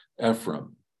by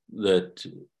Ephrem, that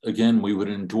again, we would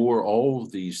endure all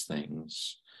of these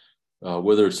things,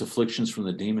 whether it's afflictions from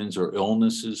the demons or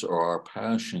illnesses or our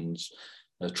passions,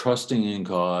 trusting in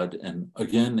God, and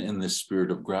again, in this spirit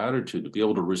of gratitude, to be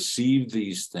able to receive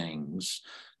these things,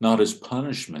 not as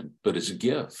punishment, but as a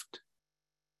gift.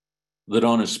 That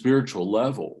on a spiritual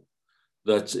level,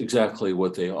 that's exactly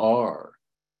what they are,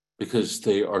 because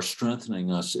they are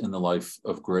strengthening us in the life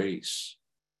of grace.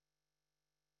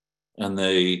 And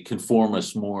they conform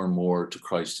us more and more to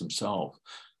Christ himself.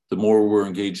 The more we're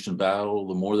engaged in battle,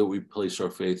 the more that we place our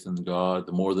faith in God,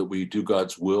 the more that we do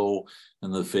God's will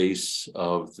in the face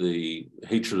of the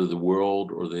hatred of the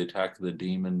world or the attack of the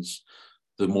demons,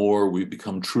 the more we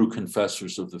become true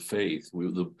confessors of the faith,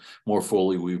 the more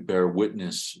fully we bear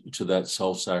witness to that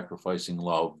self-sacrificing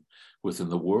love within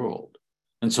the world.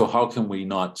 And so how can we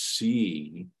not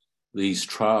see these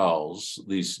trials,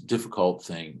 these difficult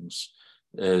things,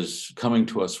 as coming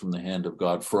to us from the hand of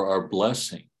God for our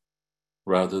blessing,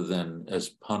 rather than as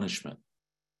punishment?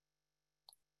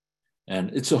 And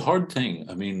it's a hard thing.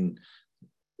 I mean,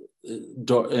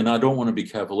 and I don't want to be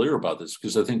cavalier about this,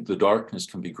 because I think the darkness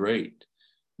can be great,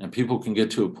 and people can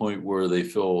get to a point where they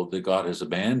feel that God has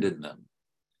abandoned them,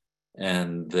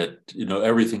 and that,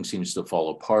 everything seems to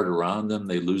fall apart around them.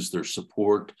 They lose their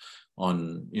support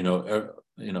on,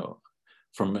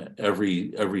 from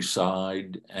every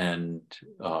side, and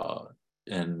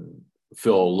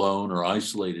feel alone or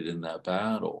isolated in that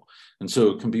battle. And so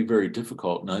it can be very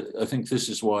difficult. And I think this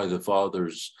is why the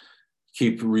fathers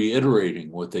keep reiterating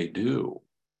what they do,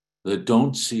 that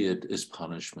don't see it as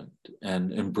punishment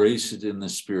and embrace it in the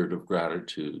spirit of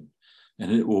gratitude,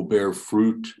 and it will bear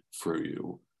fruit for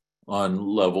you on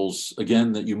levels,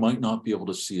 again, that you might not be able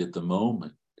to see at the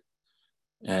moment.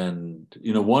 And,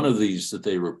 one of these that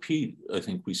they repeat, I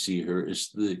think we see here,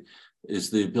 is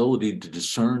the ability to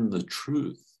discern the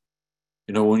truth.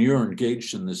 When you're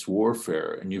engaged in this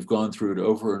warfare and you've gone through it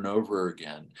over and over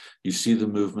again, you see the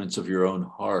movements of your own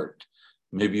heart.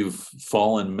 Maybe you've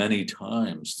fallen many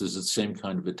times. There's the same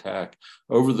kind of attack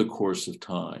over the course of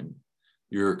time.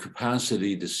 Your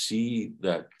capacity to see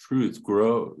that truth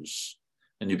grows,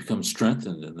 and you become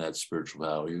strengthened in that spiritual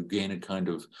battle. You gain a kind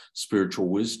of spiritual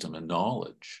wisdom and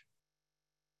knowledge.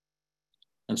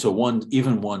 And so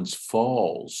even one's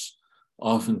falls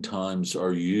oftentimes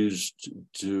are used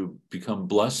to become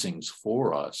blessings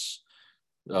for us,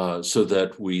 so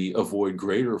that we avoid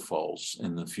greater falls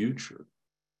in the future.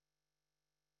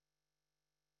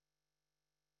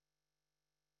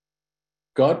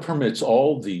 God permits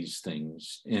all these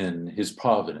things in his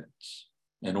providence,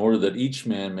 in order that each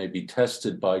man may be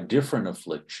tested by different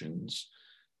afflictions,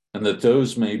 and that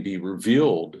those may be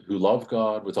revealed who love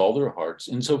God with all their hearts,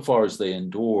 insofar as they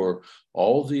endure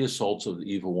all the assaults of the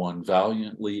evil one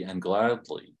valiantly and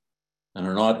gladly, and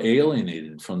are not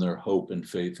alienated from their hope and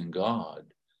faith in God,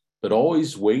 but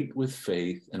always wait with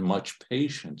faith and much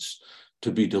patience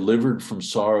to be delivered from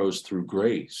sorrows through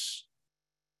grace.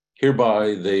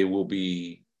 Hereby they will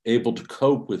be able to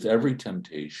cope with every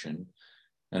temptation,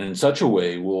 and in such a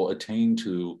way will attain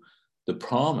to the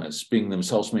promise, being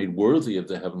themselves made worthy of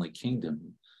the heavenly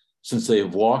kingdom, since they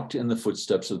have walked in the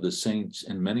footsteps of the saints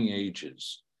in many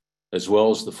ages, as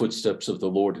well as the footsteps of the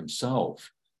Lord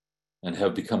himself, and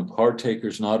have become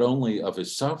partakers not only of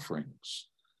his sufferings,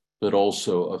 but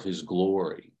also of his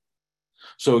glory.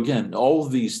 So again, all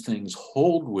of these things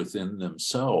hold within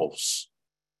themselves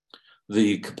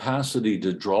the capacity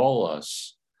to draw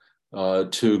us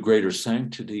to greater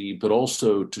sanctity, but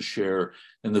also to share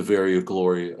in the very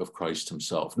glory of Christ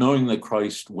himself. Knowing that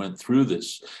Christ went through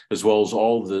this, as well as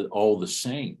all the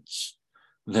saints,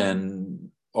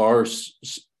 then our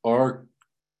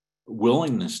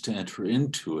willingness to enter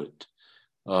into it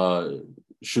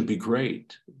should be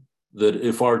great. That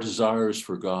if our desire is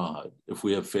for God, if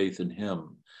we have faith in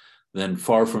him, then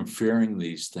far from fearing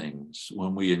these things,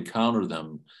 when we encounter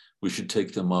them, we should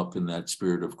take them up in that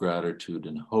spirit of gratitude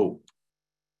and hope.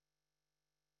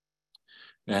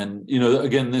 And,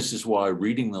 again, this is why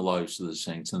reading the lives of the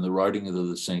saints and the writing of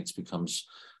the saints becomes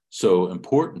so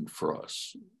important for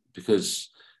us,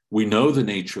 because we know the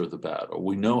nature of the battle.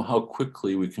 We know how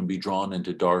quickly we can be drawn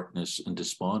into darkness and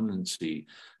despondency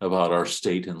about our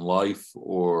state in life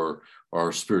or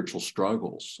our spiritual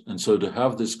struggles. And so to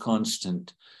have this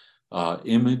constant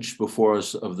image before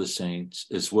us of the saints,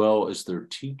 as well as their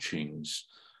teachings,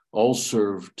 all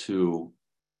serve to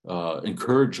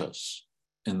encourage us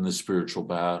in the spiritual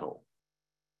battle.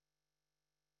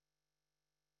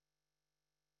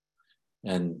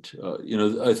 And,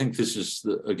 I think this is,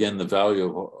 again, the value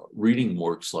of reading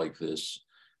works like this.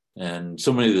 And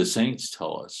so many of the saints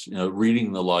tell us,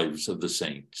 reading the lives of the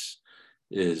saints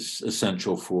is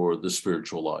essential for the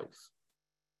spiritual life.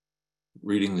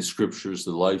 Reading the scriptures,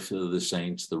 the life of the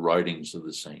saints, the writings of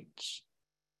the saints.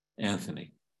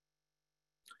 Anthony.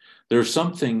 There's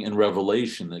something in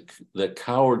Revelation that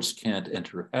cowards can't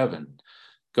enter heaven.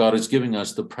 God is giving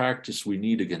us the practice we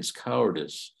need against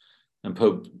cowardice. And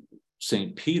Pope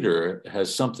St. Peter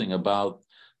has something about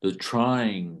the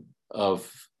trying of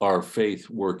our faith,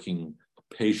 working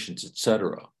patience,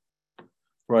 etc.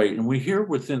 Right, and we hear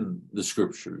within the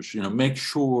scriptures, make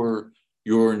sure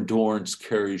your endurance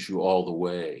carries you all the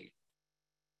way.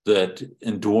 That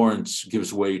endurance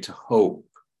gives way to hope,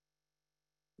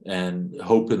 and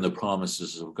hope in the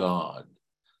promises of God.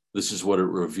 This is what it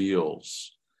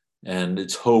reveals. And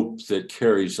it's hope that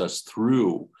carries us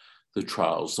through the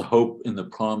trials, the hope in the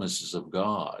promises of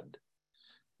God.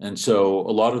 And so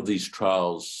a lot of these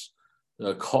trials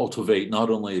cultivate not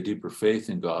only a deeper faith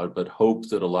in God, but hope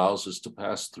that allows us to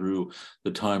pass through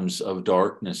the times of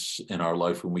darkness in our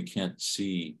life when we can't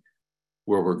see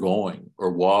where we're going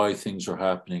or why things are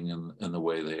happening in the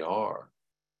way they are.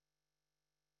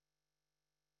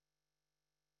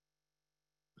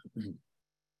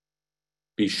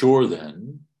 Be sure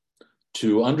then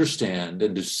to understand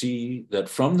and to see that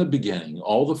from the beginning,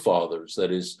 all the fathers,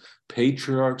 that is,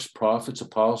 patriarchs, prophets,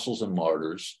 apostles, and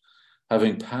martyrs,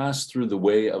 having passed through the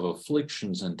way of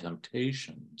afflictions and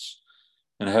temptations,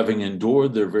 and having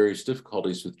endured their various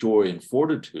difficulties with joy and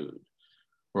fortitude,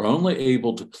 were only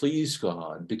able to please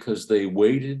God because they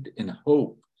waited in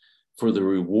hope for the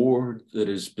reward that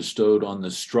is bestowed on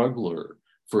the struggler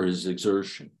for his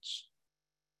exertions.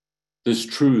 This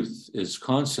truth is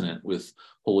consonant with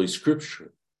Holy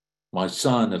Scripture. My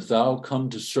son, if thou come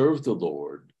to serve the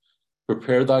Lord,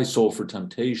 prepare thy soul for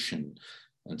temptation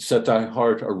and set thy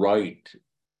heart aright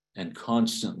and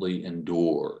constantly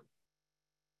endure.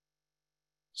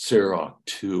 Sirach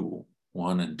 2,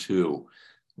 1 and 2.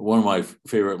 One of my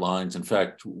favorite lines, in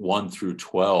fact, 1 through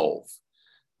 12,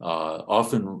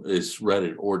 often is read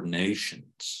at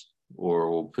ordinations,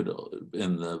 or we'll put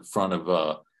in the front of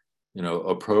a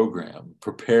program.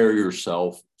 Prepare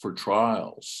yourself for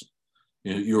trials.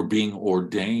 You're being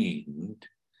ordained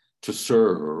to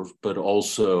serve, but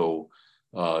also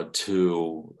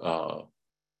to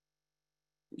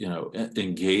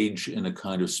engage in a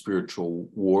kind of spiritual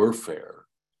warfare.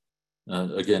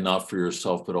 Again, not for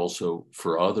yourself, but also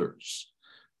for others.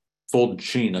 Fulton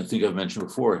Sheen, I think I've mentioned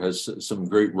before, has some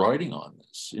great writing on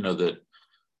this. That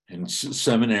in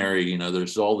seminary,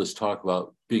 there's all this talk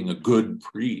about being a good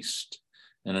priest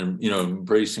and,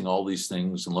 embracing all these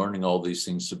things and learning all these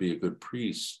things to be a good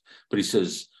priest. But he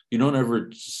says, you don't ever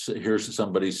hear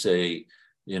somebody say,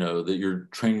 that you're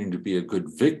training to be a good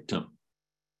victim,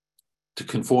 to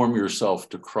conform yourself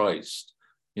to Christ,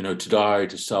 to die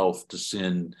to self, to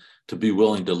sin, to be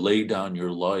willing to lay down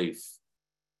your life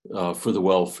for the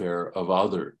welfare of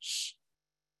others.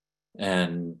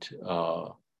 And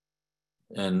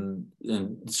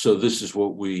so this is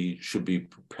what we should be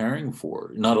preparing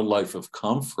for, not a life of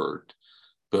comfort,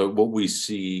 but what we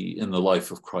see in the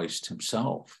life of Christ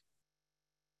himself.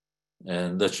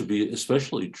 And that should be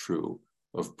especially true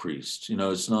of priests.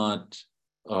 It's not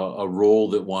a role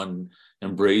that one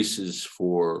embraces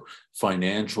for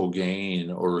financial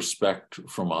gain or respect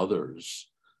from others,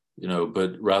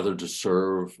 but rather to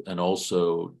serve and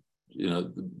also,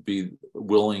 be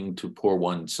willing to pour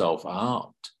oneself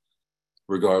out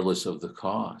regardless of the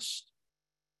cost.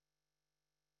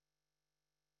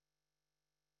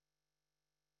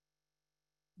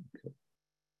 Okay.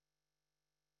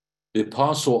 The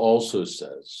apostle also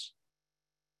says,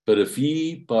 but if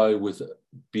ye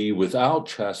be without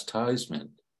chastisement,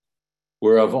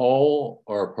 whereof all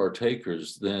are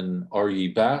partakers, then are ye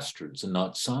bastards and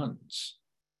not sons.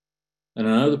 And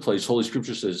in another place, Holy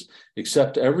Scripture says,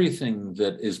 accept everything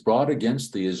that is brought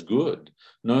against thee as good,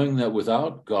 knowing that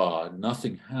without God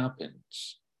nothing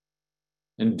happens.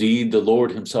 Indeed, the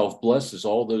Lord himself blesses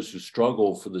all those who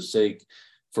struggle for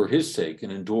his sake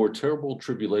and endure terrible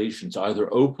tribulations, either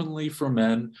openly from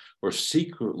men or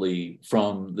secretly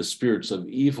from the spirits of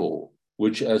evil,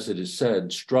 which, as it is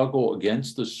said, struggle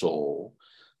against the soul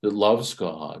that loves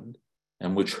God,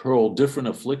 and which hurl different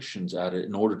afflictions at it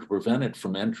in order to prevent it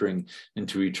from entering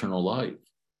into eternal life,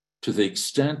 to the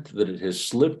extent that it has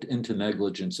slipped into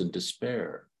negligence and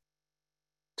despair.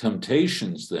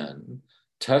 Temptations, then,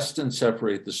 test and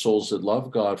separate the souls that love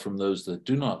God from those that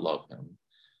do not love him,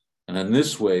 and in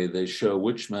this way they show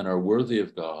which men are worthy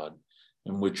of God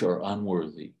and which are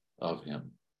unworthy of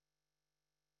him.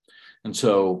 And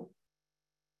so,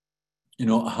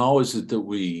 how is it that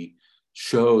we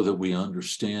show that we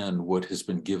understand what has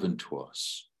been given to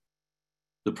us,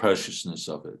 the preciousness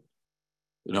of it,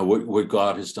 what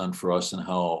God has done for us and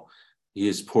how he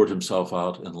has poured himself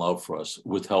out in love for us,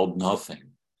 withheld nothing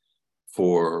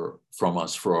from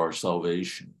us for our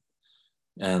salvation.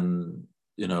 And,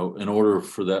 in order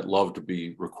for that love to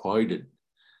be requited,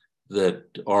 that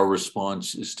our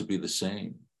response is to be the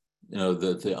same,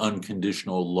 that the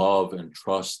unconditional love and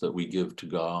trust that we give to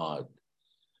God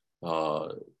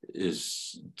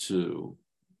is to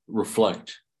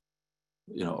reflect,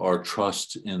 our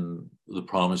trust in the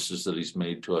promises that he's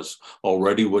made to us,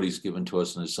 already what he's given to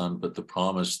us in his son, but the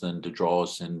promise then to draw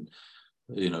us in,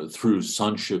 through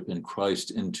sonship in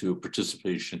Christ into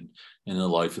participation in the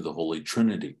life of the Holy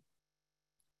Trinity.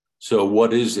 So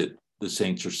what is it the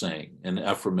saints are saying, and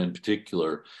Ephraim in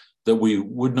particular, that we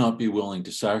would not be willing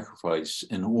to sacrifice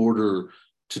in order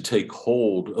to take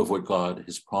hold of what God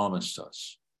has promised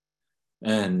us,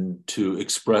 and to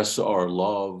express our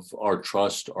love, our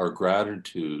trust, our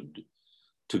gratitude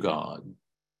to God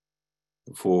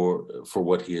for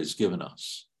what he has given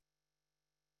us.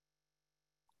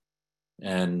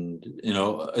 And,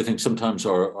 I think sometimes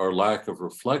our lack of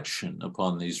reflection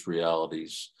upon these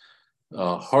realities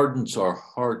hardens our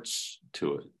hearts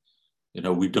to it.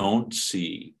 We don't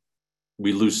see,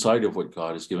 we lose sight of what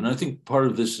God has given. I think part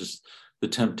of this is the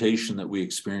temptation that we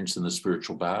experience in the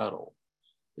spiritual battle.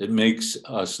 It makes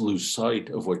us lose sight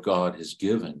of what God has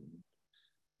given,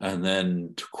 and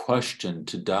then to question,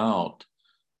 to doubt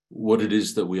what it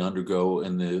is that we undergo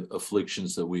and the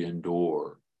afflictions that we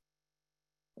endure,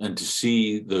 and to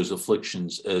see those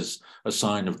afflictions as a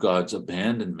sign of God's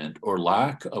abandonment or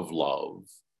lack of love,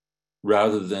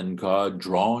 rather than God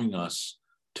drawing us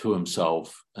to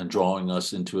himself and drawing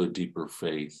us into a deeper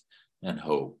faith and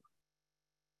hope.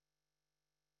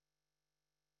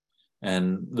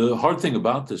 And the hard thing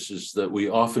about this is that we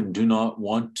often do not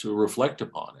want to reflect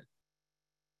upon it.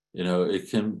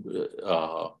 It can,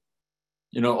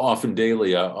 often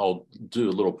daily I'll do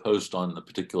a little post on the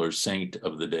particular saint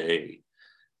of the day.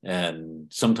 And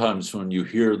sometimes when you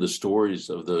hear the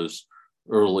stories of those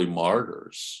early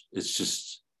martyrs,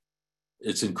 it's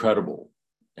incredible.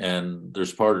 And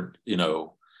there's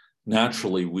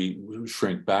naturally we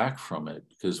shrink back from it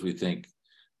because we think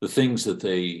the things that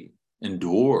they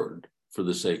endured for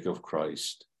the sake of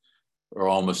Christ are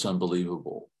almost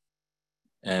unbelievable.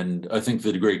 And I think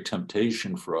that a great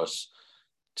temptation for us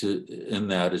in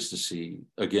that is to see,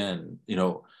 again,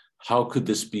 how could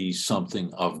this be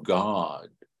something of God?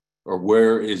 Or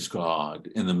where is God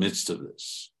in the midst of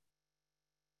this?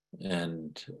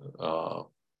 And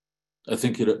I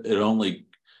think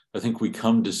I think we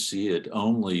come to see it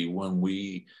only when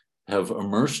we have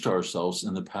immersed ourselves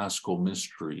in the Paschal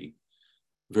mystery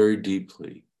very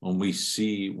deeply, when we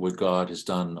see what God has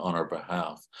done on our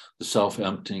behalf, the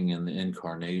self-emptying in the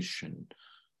incarnation,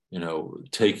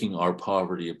 taking our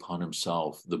poverty upon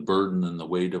himself, the burden and the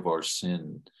weight of our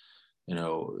sin,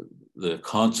 the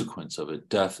consequence of it,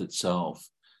 death itself,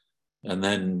 and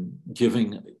then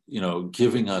giving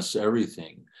us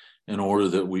everything in order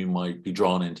that we might be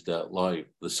drawn into that life,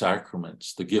 the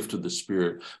sacraments, the gift of the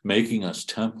Spirit, making us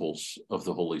temples of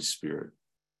the Holy Spirit.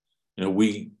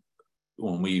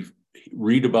 When we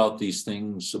read about these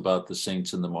things, about the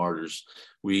saints and the martyrs,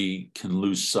 we can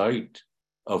lose sight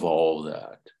of all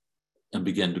that and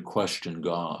begin to question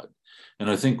God. And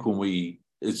I think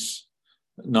it's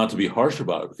not to be harsh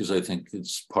about it, because I think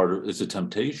it's a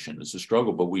temptation, it's a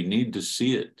struggle, but we need to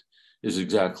see it as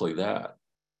exactly that,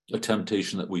 a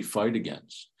temptation that we fight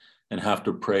against and have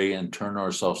to pray and turn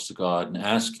ourselves to God and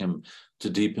ask him to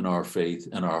deepen our faith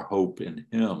and our hope in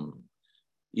him,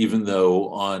 even though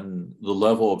on the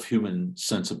level of human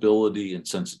sensibility and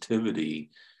sensitivity,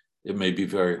 it may be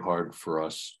very hard for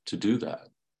us to do that.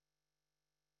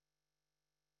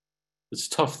 It's a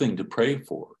tough thing to pray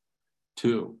for,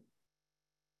 too.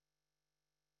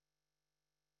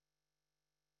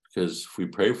 Because if we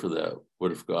pray for that,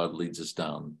 what if God leads us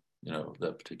down,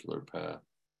 that particular path?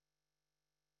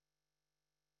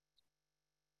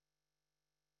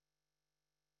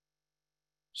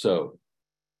 So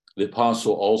the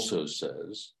apostle also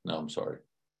says,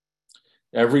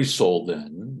 every soul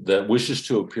then that wishes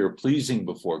to appear pleasing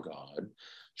before God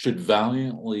should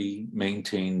valiantly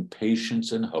maintain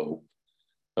patience and hope.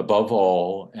 Above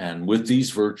all, and with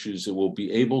these virtues, it will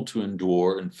be able to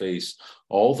endure and face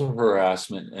all the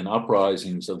harassment and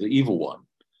uprisings of the evil one.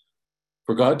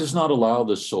 For God does not allow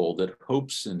the soul that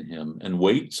hopes in him and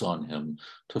waits on him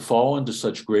to fall into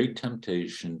such great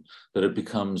temptation that it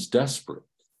becomes desperate,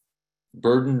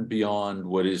 burdened beyond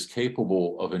what is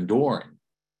capable of enduring.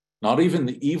 Not even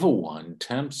the evil one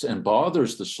tempts and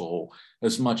bothers the soul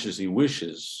as much as he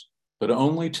wishes, but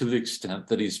only to the extent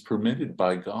that he's permitted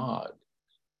by God.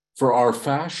 For our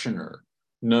fashioner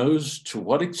knows to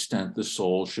what extent the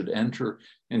soul should enter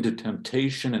into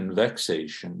temptation and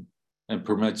vexation, and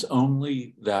permits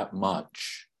only that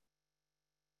much.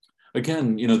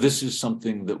 Again, this is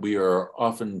something that we are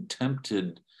often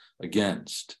tempted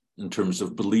against in terms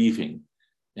of believing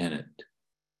in it,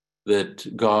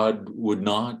 that God would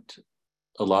not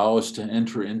allow us to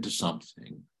enter into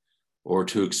something or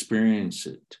to experience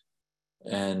it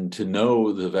and to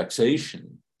know the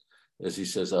vexation, as he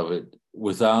says, of it,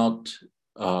 without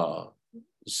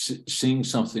seeing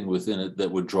something within it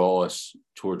that would draw us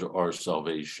toward our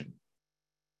salvation,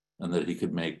 and that he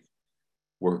could make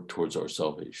work towards our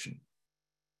salvation.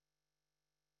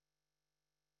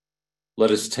 Let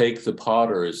us take the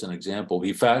potter as an example.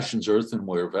 He fashions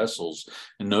earthenware vessels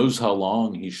and knows how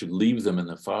long he should leave them in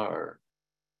the fire.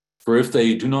 For if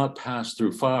they do not pass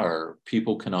through fire,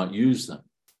 people cannot use them.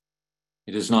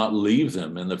 He does not leave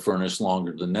them in the furnace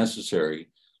longer than necessary,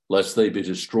 lest they be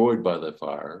destroyed by the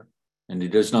fire, and he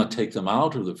does not take them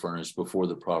out of the furnace before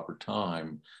the proper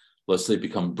time, lest they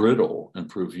become brittle and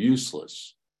prove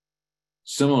useless.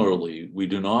 Similarly, we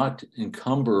do not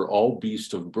encumber all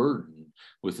beasts of burden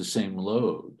with the same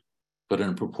load, but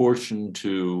in proportion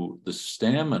to the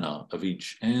stamina of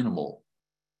each animal.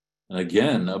 And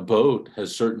again, a boat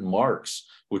has certain marks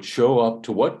which show up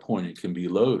to what point it can be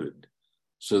loaded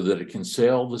so that it can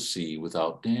sail the sea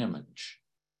without damage.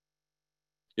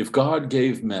 If God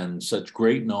gave men such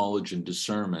great knowledge and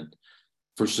discernment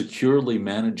for securely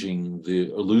managing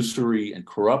the illusory and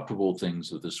corruptible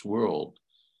things of this world,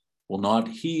 will not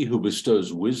he who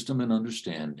bestows wisdom and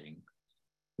understanding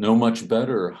know much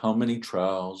better how many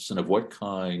trials and of what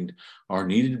kind are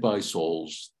needed by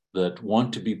souls that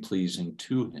want to be pleasing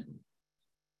to him,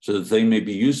 so that they may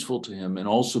be useful to him and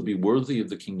also be worthy of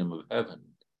the kingdom of heaven?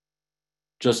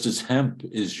 Just as hemp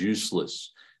is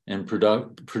useless and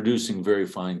producing very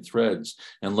fine threads,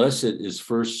 unless it is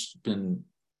first been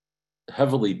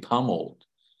heavily pummeled,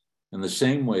 in the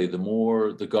same way, the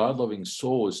more the God-loving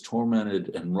soul is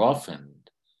tormented and roughened,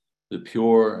 the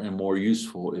purer and more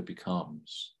useful it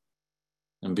becomes.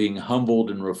 And being humbled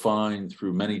and refined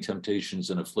through many temptations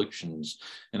and afflictions,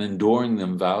 and enduring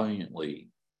them valiantly,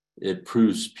 it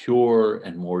proves pure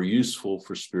and more useful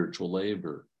for spiritual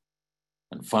labor.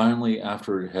 And finally,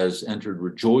 after it has entered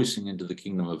rejoicing into the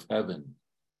kingdom of heaven,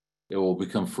 it will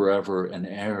become forever an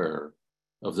heir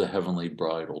of the heavenly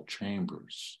bridal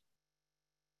chambers.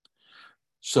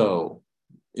 So,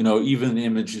 even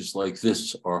images like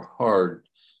this are hard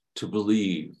to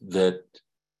believe, that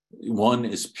one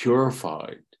is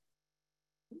purified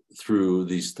through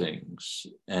these things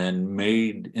and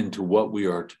made into what we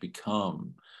are to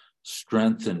become,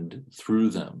 strengthened through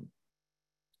them,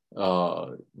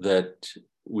 that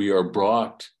we are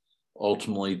brought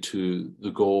ultimately to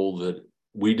the goal that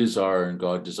we desire and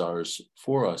God desires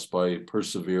for us by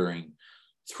persevering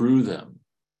through them.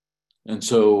 And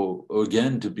so,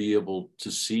 again, to be able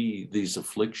to see these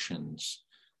afflictions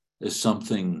as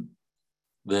something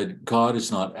that God is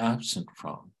not absent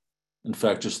from. In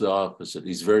fact, just the opposite.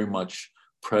 He's very much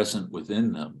present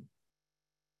within them.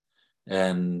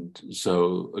 And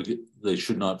so they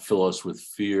should not fill us with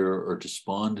fear or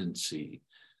despondency.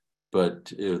 But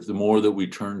the more that we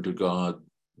turn to God,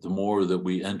 the more that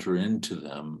we enter into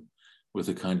them with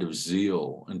a kind of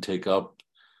zeal and take up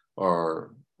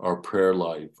our prayer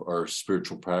life, our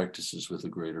spiritual practices with a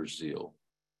greater zeal.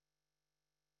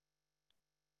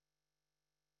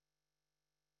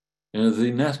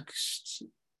 The next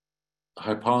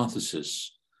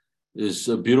hypothesis is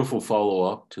a beautiful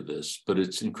follow-up to this, but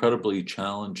it's incredibly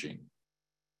challenging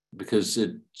because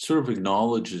it sort of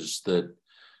acknowledges that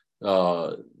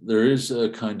there is a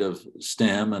kind of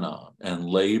stamina and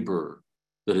labor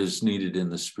that is needed in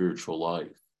the spiritual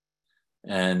life,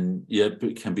 and yet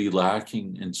it can be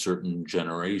lacking in certain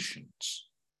generations,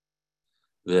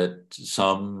 that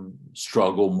some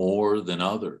struggle more than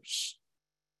others.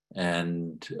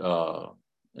 And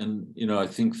I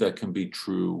think that can be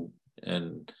true,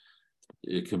 and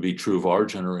it can be true of our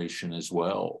generation as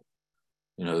well.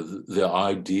 The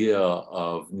idea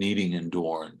of needing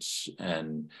endurance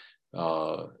and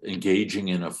engaging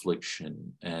in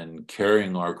affliction and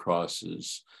carrying our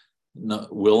crosses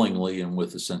not willingly and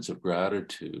with a sense of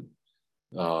gratitude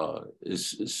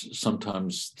is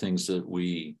sometimes things that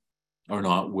we are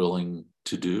not willing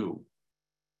to do,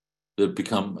 that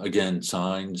become, again,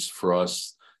 signs for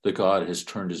us that God has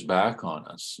turned his back on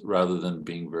us rather than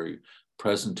being very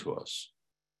present to us.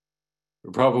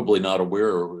 We're probably not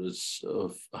aware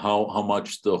of how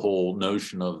much the whole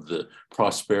notion of the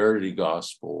prosperity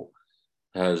gospel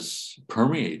has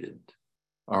permeated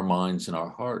our minds and our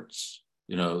hearts.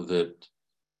 That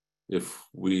if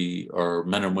we are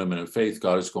men and women of faith,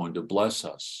 God is going to bless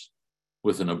us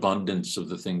with an abundance of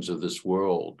the things of this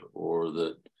world, or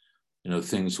that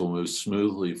things will move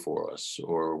smoothly for us,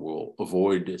 or we'll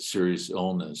avoid serious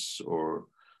illness, or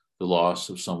the loss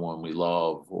of someone we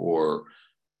love, or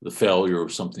the failure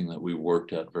of something that we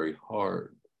worked at very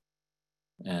hard.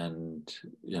 And,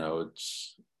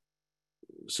 it's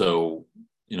so,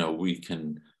 we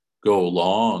can go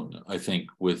along, I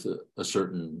think, with a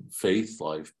certain faith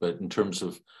life, but in terms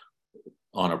of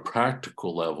on a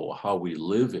practical level, how we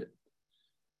live it,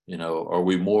 are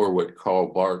we more what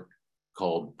Karl Barth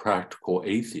called practical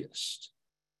atheists?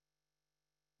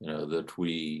 That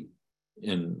we,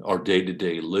 in our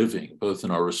day-to-day living, both in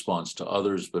our response to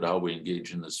others, but how we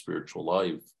engage in the spiritual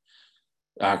life,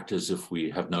 act as if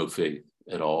we have no faith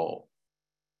at all.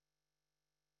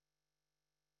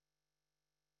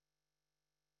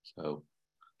 So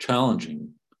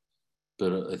challenging,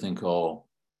 but I think all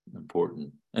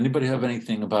important. Anybody have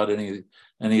anything about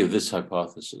any of this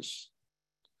hypothesis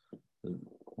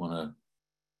want to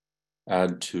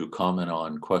add to, comment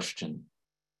on, question?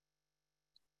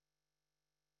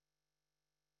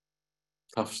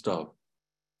 Tough stuff.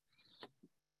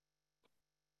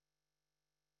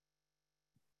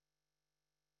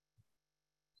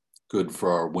 Good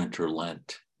for our winter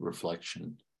Lent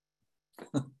reflection.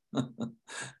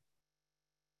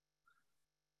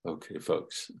 Okay,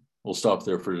 folks, we'll stop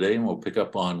there for today and we'll pick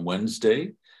up on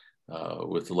Wednesday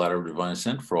with the Ladder of Divine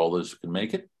Ascent for all those who can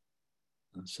make it.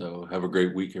 And so have a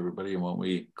great week, everybody. And when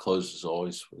we close, as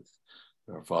always, with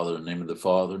our Father, in the name of the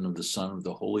Father, and of the Son, and of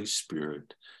the Holy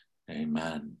Spirit.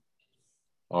 Amen.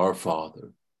 Our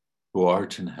Father, who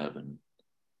art in heaven,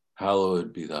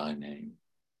 hallowed be thy name.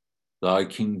 Thy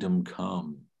kingdom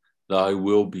come, thy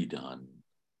will be done,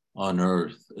 on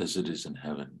earth as it is in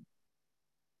heaven.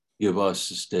 Give us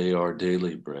this day our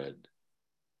daily bread,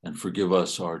 and forgive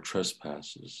us our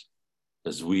trespasses,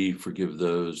 as we forgive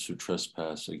those who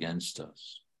trespass against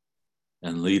us.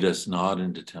 And lead us not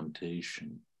into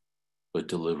temptation, but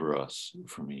deliver us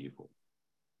from evil.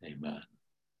 Amen.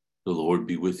 The Lord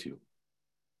be with you.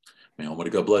 May Almighty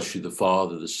God bless you, the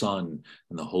Father, the Son,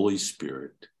 and the Holy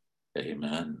Spirit.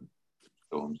 Amen.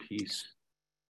 Go in peace.